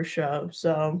 24-hour show.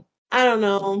 So, I don't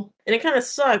know. And it kind of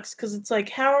sucks because it's like,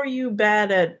 how are you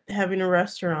bad at having a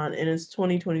restaurant and it's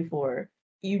 2024?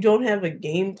 You don't have a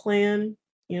game plan.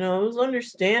 It was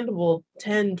understandable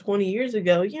 10, 20 years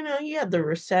ago. You had the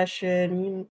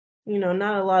recession.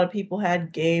 Not a lot of people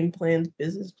had game plans,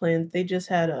 business plans. They just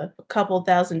had a couple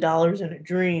 $1,000s and a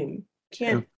dream.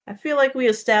 Yeah. I feel like we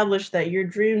established that your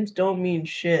dreams don't mean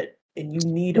shit and you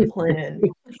need a plan.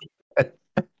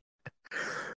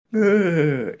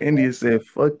 India said,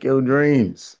 fuck your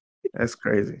dreams. That's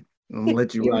crazy. I'm gonna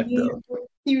let you You rock need though.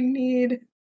 you need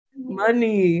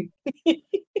money.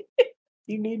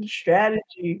 You need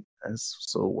strategy. That's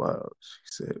so wild.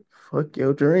 She said, fuck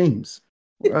your dreams.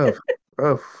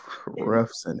 Rough,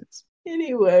 rough sentence.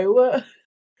 Anyway, what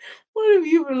have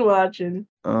you been watching?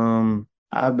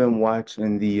 I've been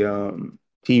watching the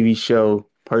TV show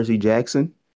Percy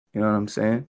Jackson. You know what I'm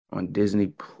saying? On Disney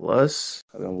Plus.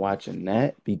 I've been watching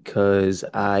that because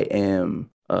I am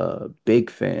a big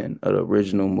fan of the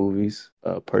original movies.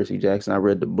 Percy Jackson. I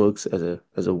read the books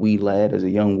as a wee lad, as a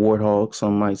young warthog,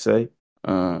 some might say.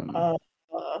 Uh,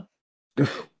 uh I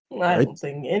What? don't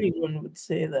think anyone would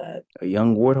say that. A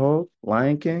young warthog?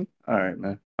 Lion King? All right,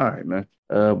 man. All right, man.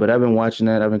 But I've been watching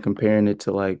that. I've been comparing it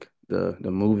to like the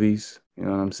movies. You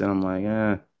know what I'm saying? I'm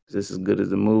like, is this as good as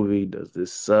the movie? Does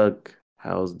this suck?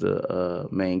 How's the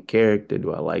main character?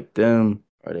 Do I like them?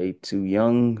 Are they too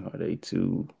young? Are they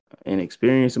too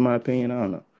inexperienced in my opinion? I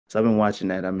don't know. So I've been watching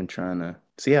that. I've been trying to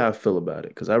see how I feel about it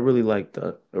because I really like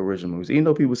the original movies. Even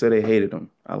though people say they hated them,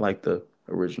 I like the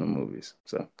original movies.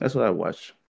 So that's what I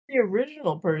watched. The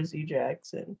original Percy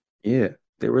Jackson. Yeah,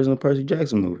 the original Percy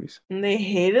Jackson movies. And they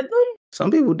hated them?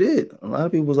 Some people did. A lot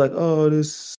of people was like, "Oh,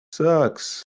 this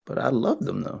sucks," but I loved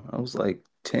them though. I was like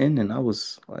 10, and I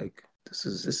was like, "This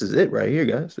is it right here,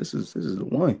 guys. This is the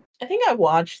one." I think I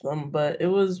watched them, but it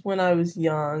was when I was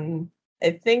young.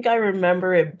 I think I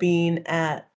remember it being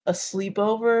at a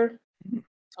sleepover.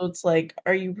 So it's like,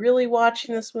 are you really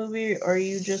watching this movie or are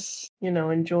you just,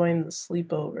 enjoying the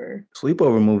sleepover?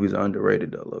 Sleepover movies are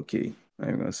underrated though, low key.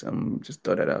 I'm gonna say, I'm just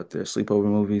throw that out there. Sleepover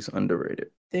movies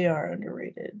underrated. They are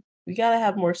underrated. We gotta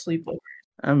have more sleepovers.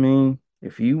 I mean,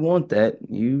 if you want that,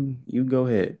 you go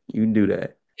ahead. You do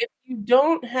that. If you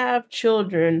don't have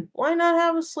children, why not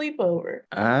have a sleepover?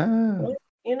 Ah, What-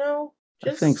 You know,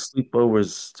 I think just, sleepovers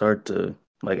start to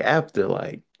like after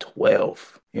like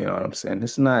 12. You know what I'm saying?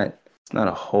 It's not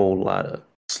a whole lot of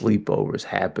sleepovers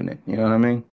happening. You know what I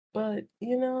mean? but,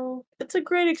 it's a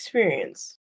great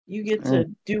experience. You get Mm,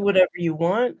 to do whatever you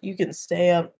want. You can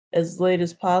stay up as late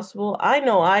as possible. I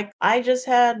know I just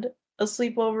had a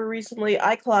sleepover recently.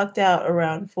 I clocked out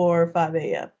around 4 or 5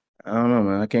 a.m. I don't know,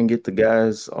 man. I can't get the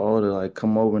guys all to like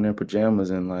come over in their pajamas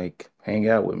and like hang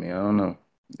out with me. I don't know.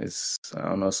 I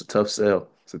don't know. It's a tough sell.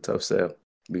 It's a tough sell.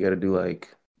 We got to do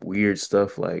like weird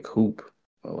stuff like hoop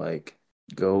or like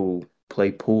go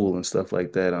play pool and stuff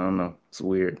like that. I don't know. It's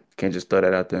weird. Can't just throw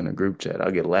that out there in a group chat.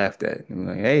 I'll get laughed at. And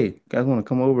be like, hey, you guys want to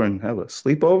come over and have a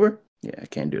sleepover? Yeah, I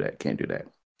can't do that. Can't do that.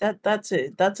 That's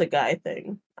it. That's a guy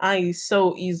thing. I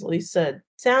so easily said,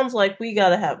 "Sounds like we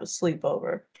gotta have a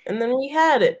sleepover," and then we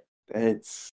had it.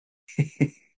 That's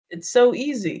It's so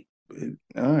easy.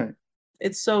 all right.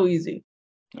 It's so easy.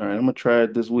 All right, I'm gonna try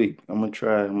it this week. I'm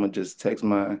gonna just text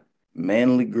my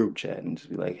manly group chat and just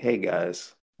be like, hey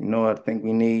guys, you know what I think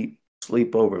we need?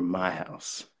 Sleep over at my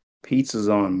house. Pizza's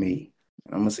on me.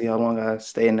 I'm gonna see how long I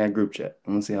stay in that group chat.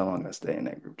 I'm gonna see how long I stay in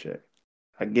that group chat.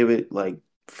 I give it like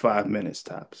 5 minutes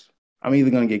tops. I'm either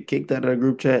gonna get kicked out of the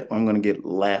group chat or I'm gonna get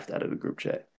laughed out of the group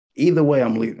chat. Either way,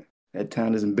 I'm leaving. That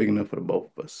town isn't big enough for the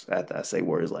both of us after I say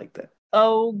words like that.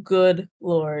 Oh, good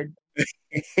Lord.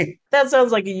 That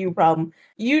sounds like a you problem.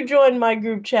 You join my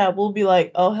group chat, we'll be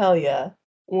like, oh, hell yeah.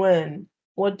 When?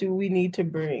 What do we need to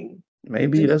bring?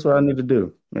 Maybe Do that's what I need to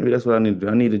do. Maybe that's what I need to do.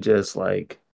 I need to just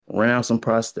like rent out some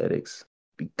prosthetics,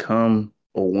 become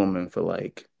a woman for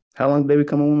like how long did they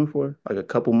become a woman for? Like a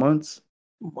couple months,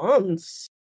 months.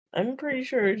 I'm pretty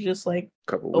sure it's just like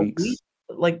couple a week, weeks.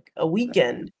 like a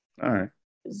weekend. All right.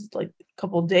 It's like a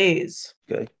couple days.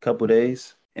 Okay. Couple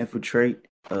days, infiltrate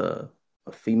a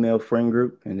female friend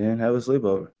group and then have a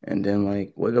sleepover. And then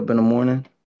like wake up in the morning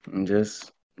and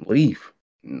just leave.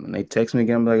 And when they text me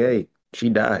again, I'm like, hey, she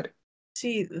died.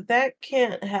 See, that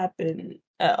can't happen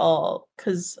at all.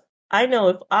 Because I know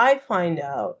if I find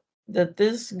out that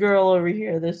this girl over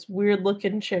here, this weird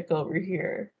looking chick over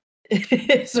here,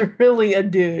 is really a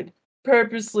dude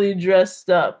purposely dressed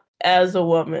up as a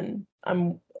woman,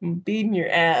 I'm beating your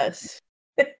ass.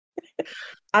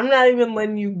 I'm not even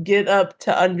letting you get up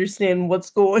to understand what's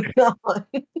going on.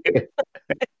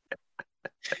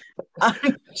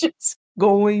 I'm just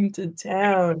going to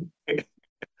town.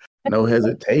 No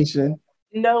hesitation.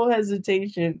 No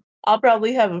hesitation. I'll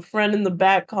probably have a friend in the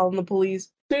back calling the police.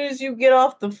 As soon as you get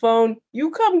off the phone,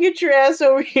 you come get your ass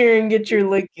over here and get your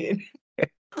lick in.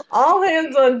 All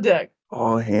hands on deck.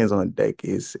 All hands on deck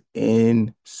is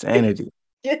insanity.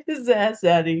 Get his ass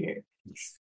out of here.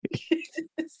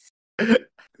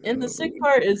 And the sick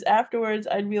part is afterwards,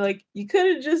 I'd be like, you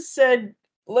could have just said,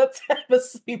 let's have a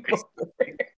sleepover.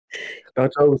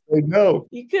 Thought y'all would say no.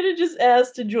 You could have just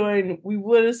asked to join. We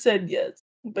would have said yes.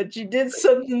 But you did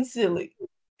something silly.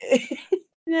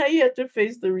 Now you have to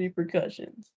face the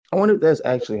repercussions. I wonder if that's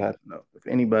actually happened though. If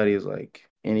anybody is like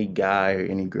any guy or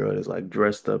any girl that's like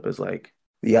dressed up as like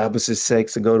the opposite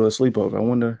sex to go to a sleepover. I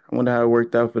wonder how it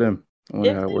worked out for them. I wonder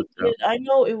If how it they worked did, I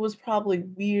know it was probably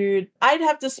weird. I'd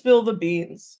have to spill the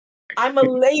beans. I'm a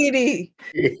lady.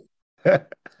 out.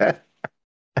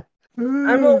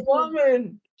 I'm a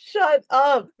woman. Shut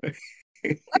up.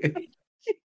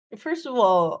 First of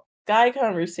all, guy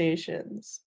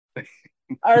conversations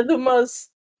are the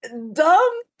most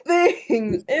dumb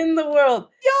thing in the world.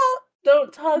 Y'all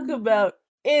don't talk about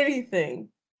anything.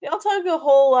 Y'all talk a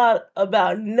whole lot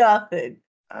about nothing.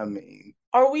 I mean,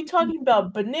 Are we talking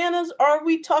about bananas? Are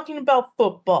we talking about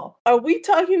football? Are we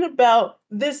talking about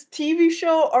this TV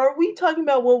show? Are we talking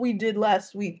about what we did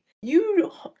last week?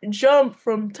 You jump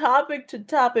from topic to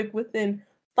topic within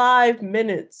 5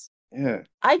 minutes. yeah.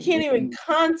 I can't even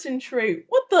concentrate.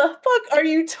 What the fuck are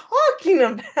you talking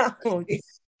about?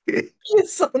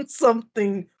 Focus on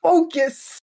something.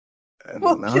 Focus. Focus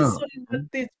No, on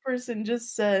what this person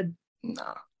just said.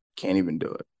 nah, can't even do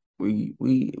it.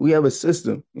 We have a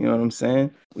system, you know what I'm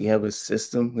saying? We have a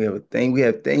system, we have a thing, we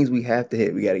have things we have to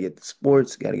hit. We got to get the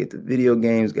sports, got to get the video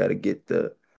games, got to get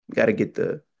the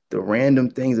random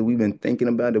things that we've been thinking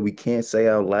about that we can't say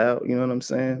out loud, you know what I'm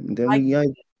saying? And then I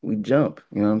we jump,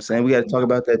 you know what I'm saying? We got to talk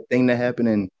about that thing that happened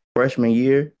in freshman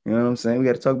year, you know what I'm saying? We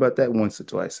got to talk about that once or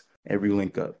twice every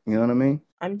link up, you know what I mean?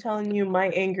 I'm telling you, my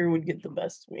anger would get the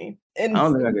best of me. I And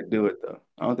don't think I could do it though.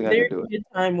 I don't think I there'd could do it. be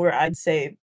a time where I'd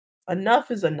say,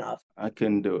 enough is enough. I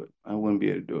couldn't do it. I wouldn't be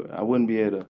able to do it. I wouldn't be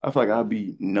able to. I feel like I'd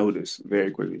be noticed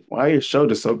very quickly. Why are your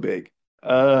shoulders so big?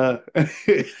 Uh,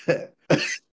 uh,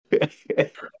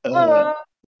 Uh,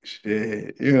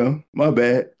 shit. You know, my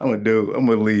bad. I'm gonna do. I'm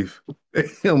gonna leave. I'm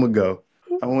gonna go.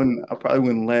 I wouldn't. I probably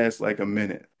wouldn't last like a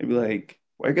minute. It'd be like,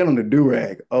 why you got on the do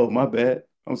rag? Oh, my bad.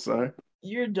 I'm sorry.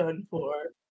 you're done for.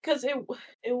 Because it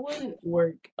wouldn't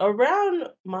work. Around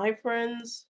my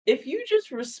friends, If you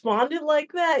just responded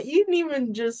like that, you didn't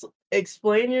even just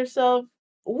explain yourself.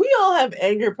 We all have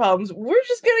anger problems. We're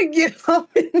just gonna get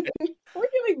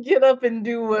up and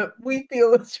do what we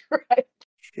feel is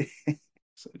right.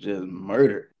 So just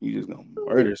murder. You just gonna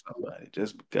murder somebody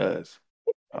just because.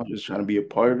 I'm just trying to be a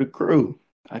part of the crew.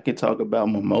 I could talk about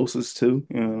mimosas too,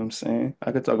 you know what I'm saying?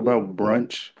 I could talk about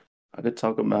brunch. I could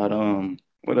talk about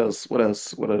what else? What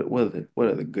else? What are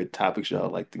the good topics y'all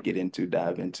like to get into,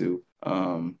 dive into?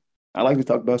 I like to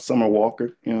talk about Summer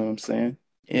Walker, you know what I'm saying?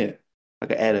 Yeah. I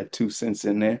could add a 2 cents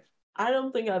in there. I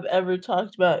don't think I've ever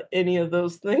talked about any of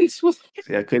those things with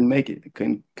See, I couldn't make it. I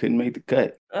couldn't make the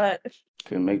cut. uh,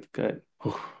 Couldn't make the cut.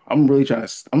 I'm really trying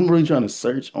to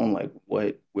search on like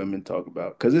what women talk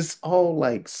about because it's all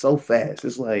like so fast.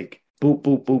 It's like boop,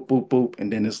 boop, boop, boop, boop,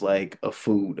 and then it's like a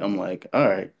food. I'm like, all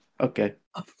right, okay.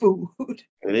 food.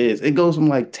 It is. It goes from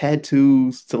like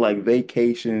tattoos to like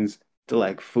vacations to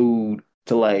like food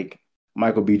to like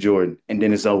Michael B. Jordan, and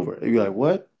then it's over. You're like,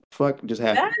 what the fuck just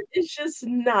That happened? is just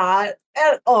not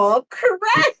at all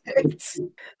correct.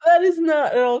 That is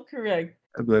not at all correct.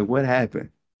 I'd be like, what happened?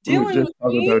 We were Dealing just with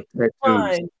talking me, about tattoos.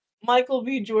 fine. Michael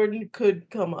B. Jordan could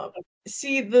come up.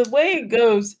 See, the way it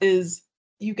goes is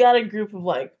you got a group of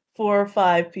like 4 or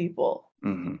 5 people.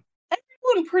 Hmm.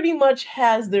 Everyone pretty much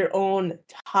has their own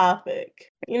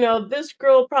topic. This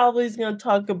girl probably is going to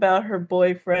talk about her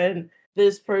boyfriend.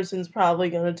 This person's probably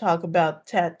going to talk about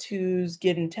tattoos,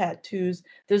 getting tattoos.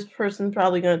 This person's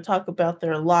probably going to talk about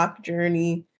their lock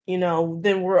journey.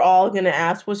 Then we're all going to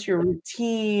ask, what's your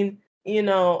routine?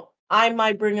 I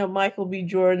might bring up Michael B.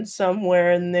 Jordan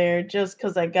somewhere in there just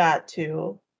because I got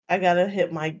to. I got to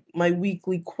hit my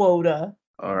weekly quota,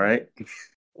 All right.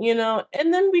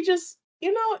 and then we just,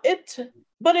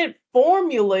 but it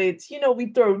formulates,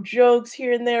 we throw jokes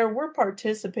here and there, we're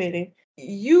participating.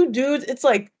 You dudes, it's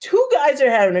like 2 guys are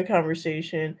having a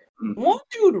conversation. Hmm. One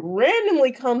dude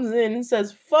randomly comes in and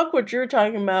says, fuck what you're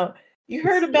talking about. You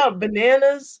heard about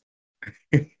bananas?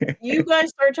 You guys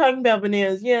start talking about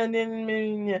bananas. Yeah,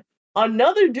 yeah.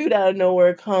 Another dude out of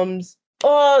nowhere comes,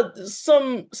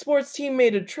 some sports team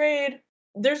made a trade.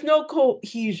 There's no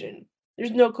cohesion.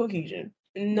 There's no cohesion.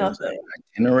 You guys have Nothing. an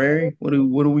itinerary? What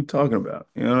are we talking about?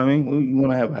 You know what I mean? You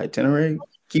want to have an itinerary?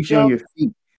 Keeps you on Joke. your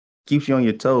feet, keeps you on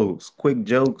your toes. Quick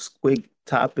jokes, quick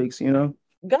topics, you know?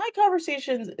 Guy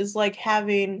conversations is like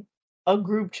having a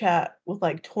group chat with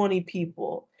like 20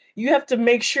 people. You have to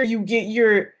make sure you get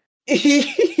your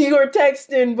your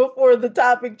text in before the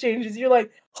topic changes. You're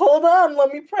like, hold on,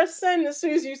 let me press send. As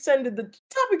soon as you send it, the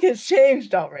topic has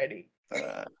changed already.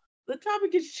 Uh, The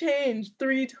topic has changed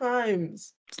 3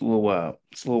 times. it's a little wild.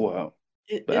 It's a little wild.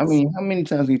 It, But I it's mean, how many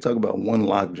times can you talk about one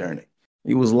lock journey?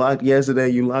 You was locked yesterday,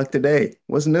 you locked today.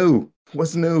 What's new?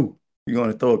 What's new? You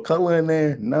gonna throw a color in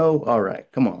there? No? All right,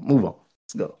 come on, move on.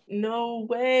 Let's go. no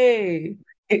way.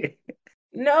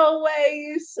 No way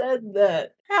you said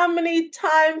that. How many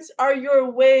times are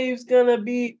your waves gonna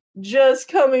be just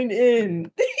coming in?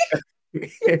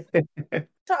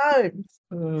 Times.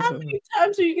 How Uh, many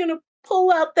times are you gonna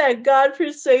pull out that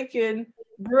godforsaken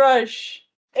brush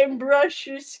and brush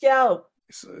your scalp?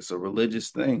 it's a religious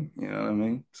thing, you know what I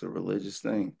mean? It's a religious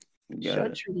thing. You gotta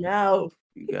Shut your mouth.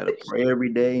 you gotta pray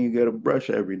every day, you gotta brush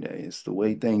every day. It's the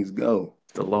way things go.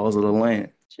 It's the laws of the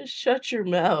land. Just shut your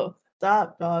mouth.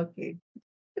 Stop talking.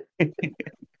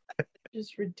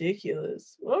 Just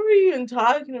ridiculous. What were you even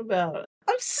talking about?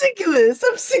 I'm sick of this.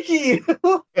 I'm sick of you.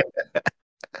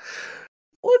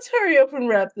 Let's hurry up and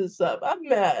wrap this up. I'm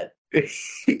mad.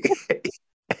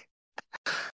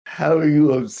 How are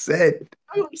you upset?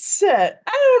 I'm upset.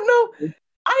 I don't know.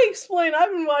 I explained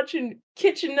I've been watching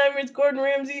Kitchen Nightmares Gordon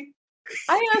Ramsay.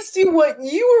 I asked you what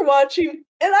you were watching,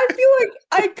 and I feel like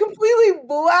I completely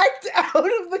blacked out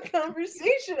of the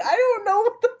conversation. I don't know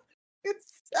what the f- it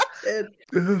said.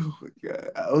 Oh my God.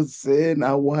 I was saying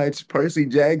I watched Percy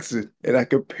Jackson and I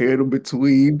compared them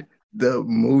between the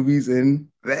movies and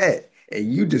that.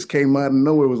 And you just came out of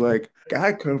nowhere, was like,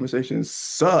 God conversations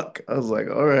suck. I was like,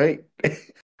 all right,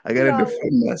 I gotta No,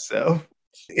 defend myself.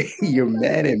 You're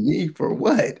mad at me for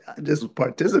what? I just was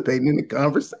participating in the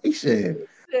conversation.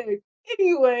 sick.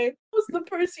 Anyway, it was the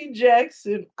Percy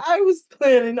Jackson. I was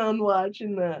planning on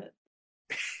watching that.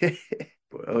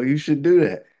 Well, you should do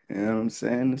that. You know what I'm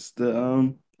saying? It's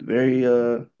the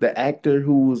actor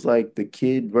who was like the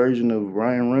kid version of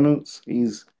Ryan Reynolds.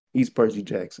 He's Percy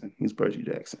Jackson. He's Percy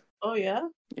Jackson. Oh yeah,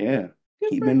 Yeah.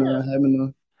 good He for been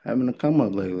him. having a come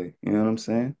up lately. You know what I'm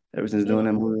saying? Ever since You doing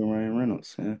that know, movie with Ryan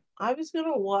Reynolds. Yeah. I was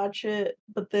gonna watch it,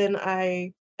 but then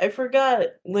I forgot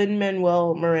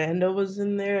Lin-Manuel Miranda was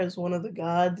in there as one of the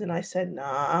gods, and I said,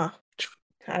 nah,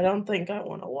 I don't think I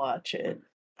want to watch it.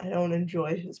 I don't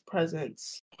enjoy his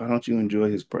presence. Why don't you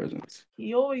enjoy his presence?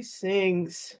 He always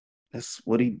sings. That's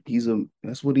what he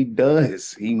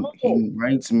does. Oh, He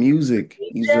writes music.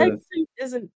 Pete He's a Jackson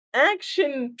is an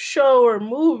action show or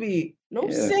movie. No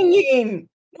yeah, singing.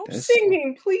 No that's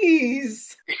singing,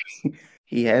 please.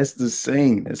 he has to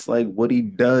sing. That's like what he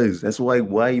does. That's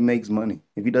why he makes money.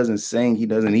 If he doesn't sing, he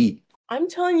doesn't eat. I'm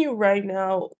telling you right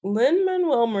now,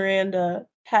 Lin-Manuel Miranda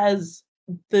has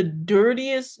the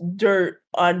dirtiest dirt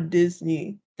on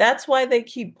Disney. That's why they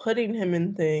keep putting him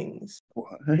in things.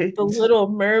 The What? Little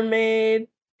Mermaid.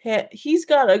 He's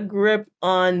got a grip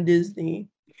on Disney.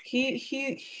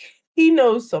 He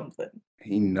knows something.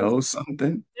 He 'Cause knows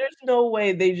something. there's no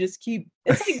way they just keep.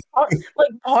 It's like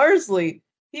like parsley.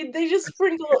 They just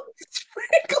sprinkle Just,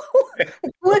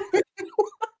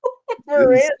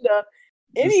 Miranda just,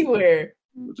 anywhere.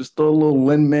 just throw a little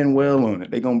Lin-Manuel on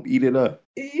it. They gonna eat it up.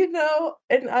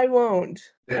 And I won't.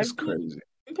 That's crazy.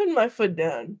 I'm putting my foot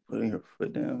down. Putting her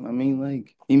foot down. I mean,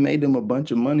 like he made them a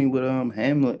bunch of money with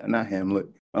Hamlet, not Hamlet,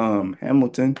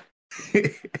 Hamilton.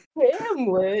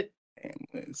 Hamlet.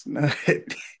 It's not.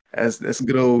 That's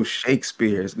good old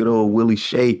Shakespeare. It's good old Willie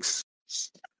Shakes.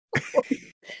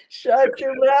 Shut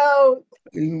your mouth.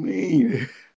 What do you mean?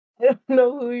 I don't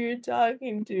know who you're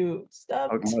talking to.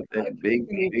 Stop Talking about talking that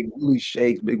to me. big Willie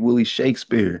Shakes, big Willie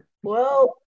Shakespeare.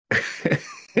 Well,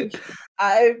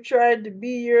 I've tried to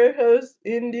be your host,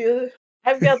 India.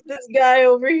 I've got this guy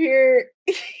over here.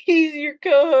 He's your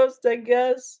co-host, I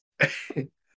guess.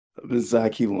 The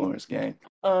Zaki Lawrence gang.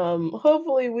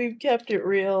 Hopefully we've kept it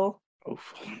real.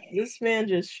 Hopefully. This man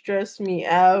just stressed me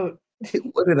out.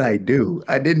 What did I do?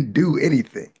 I didn't do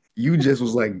anything. You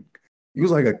was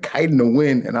like a kite in the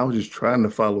wind, and I was just trying to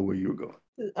follow where you were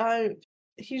going.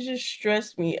 He just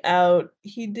stressed me out.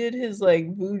 He did his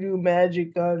like voodoo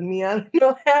magic on me. I don't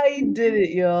know how he did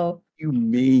it, y'all. You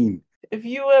mean If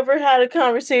you ever had a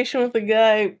conversation with a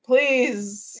guy,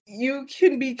 please, you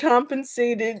can be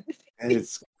compensated.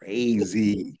 that's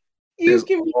crazy. You There's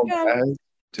can be all compensated. guys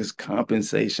just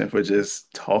compensation for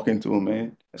just talking to a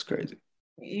man. That's crazy.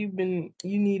 You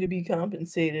need to be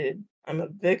compensated. I'm a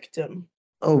victim.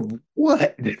 Of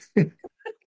what? This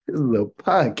is a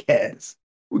podcast.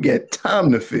 We got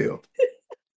time to fill.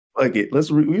 Fuck it.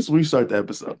 Let's restart the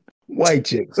episode. White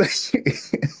chicks.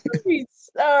 We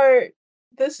start.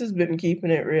 This has been keeping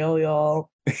it real, y'all.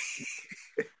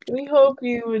 We hope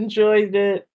you enjoyed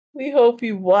it. We hope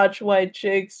you watch White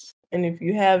Chicks. And if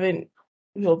you haven't,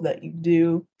 we hope that you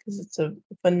do because it's a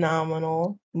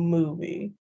phenomenal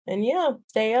movie. And yeah,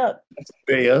 stay up.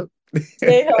 Stay up.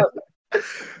 Stay up.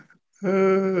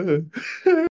 Uh,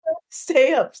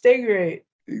 Stay up. Stay great.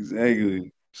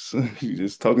 exactly. So you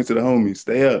just talking to the homies.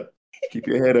 Stay up. Keep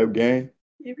your head up, gang.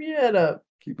 Keep your head up.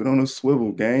 Keep it on a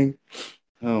swivel, gang.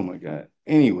 Oh my God.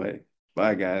 Anyway,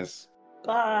 bye guys.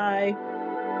 Bye.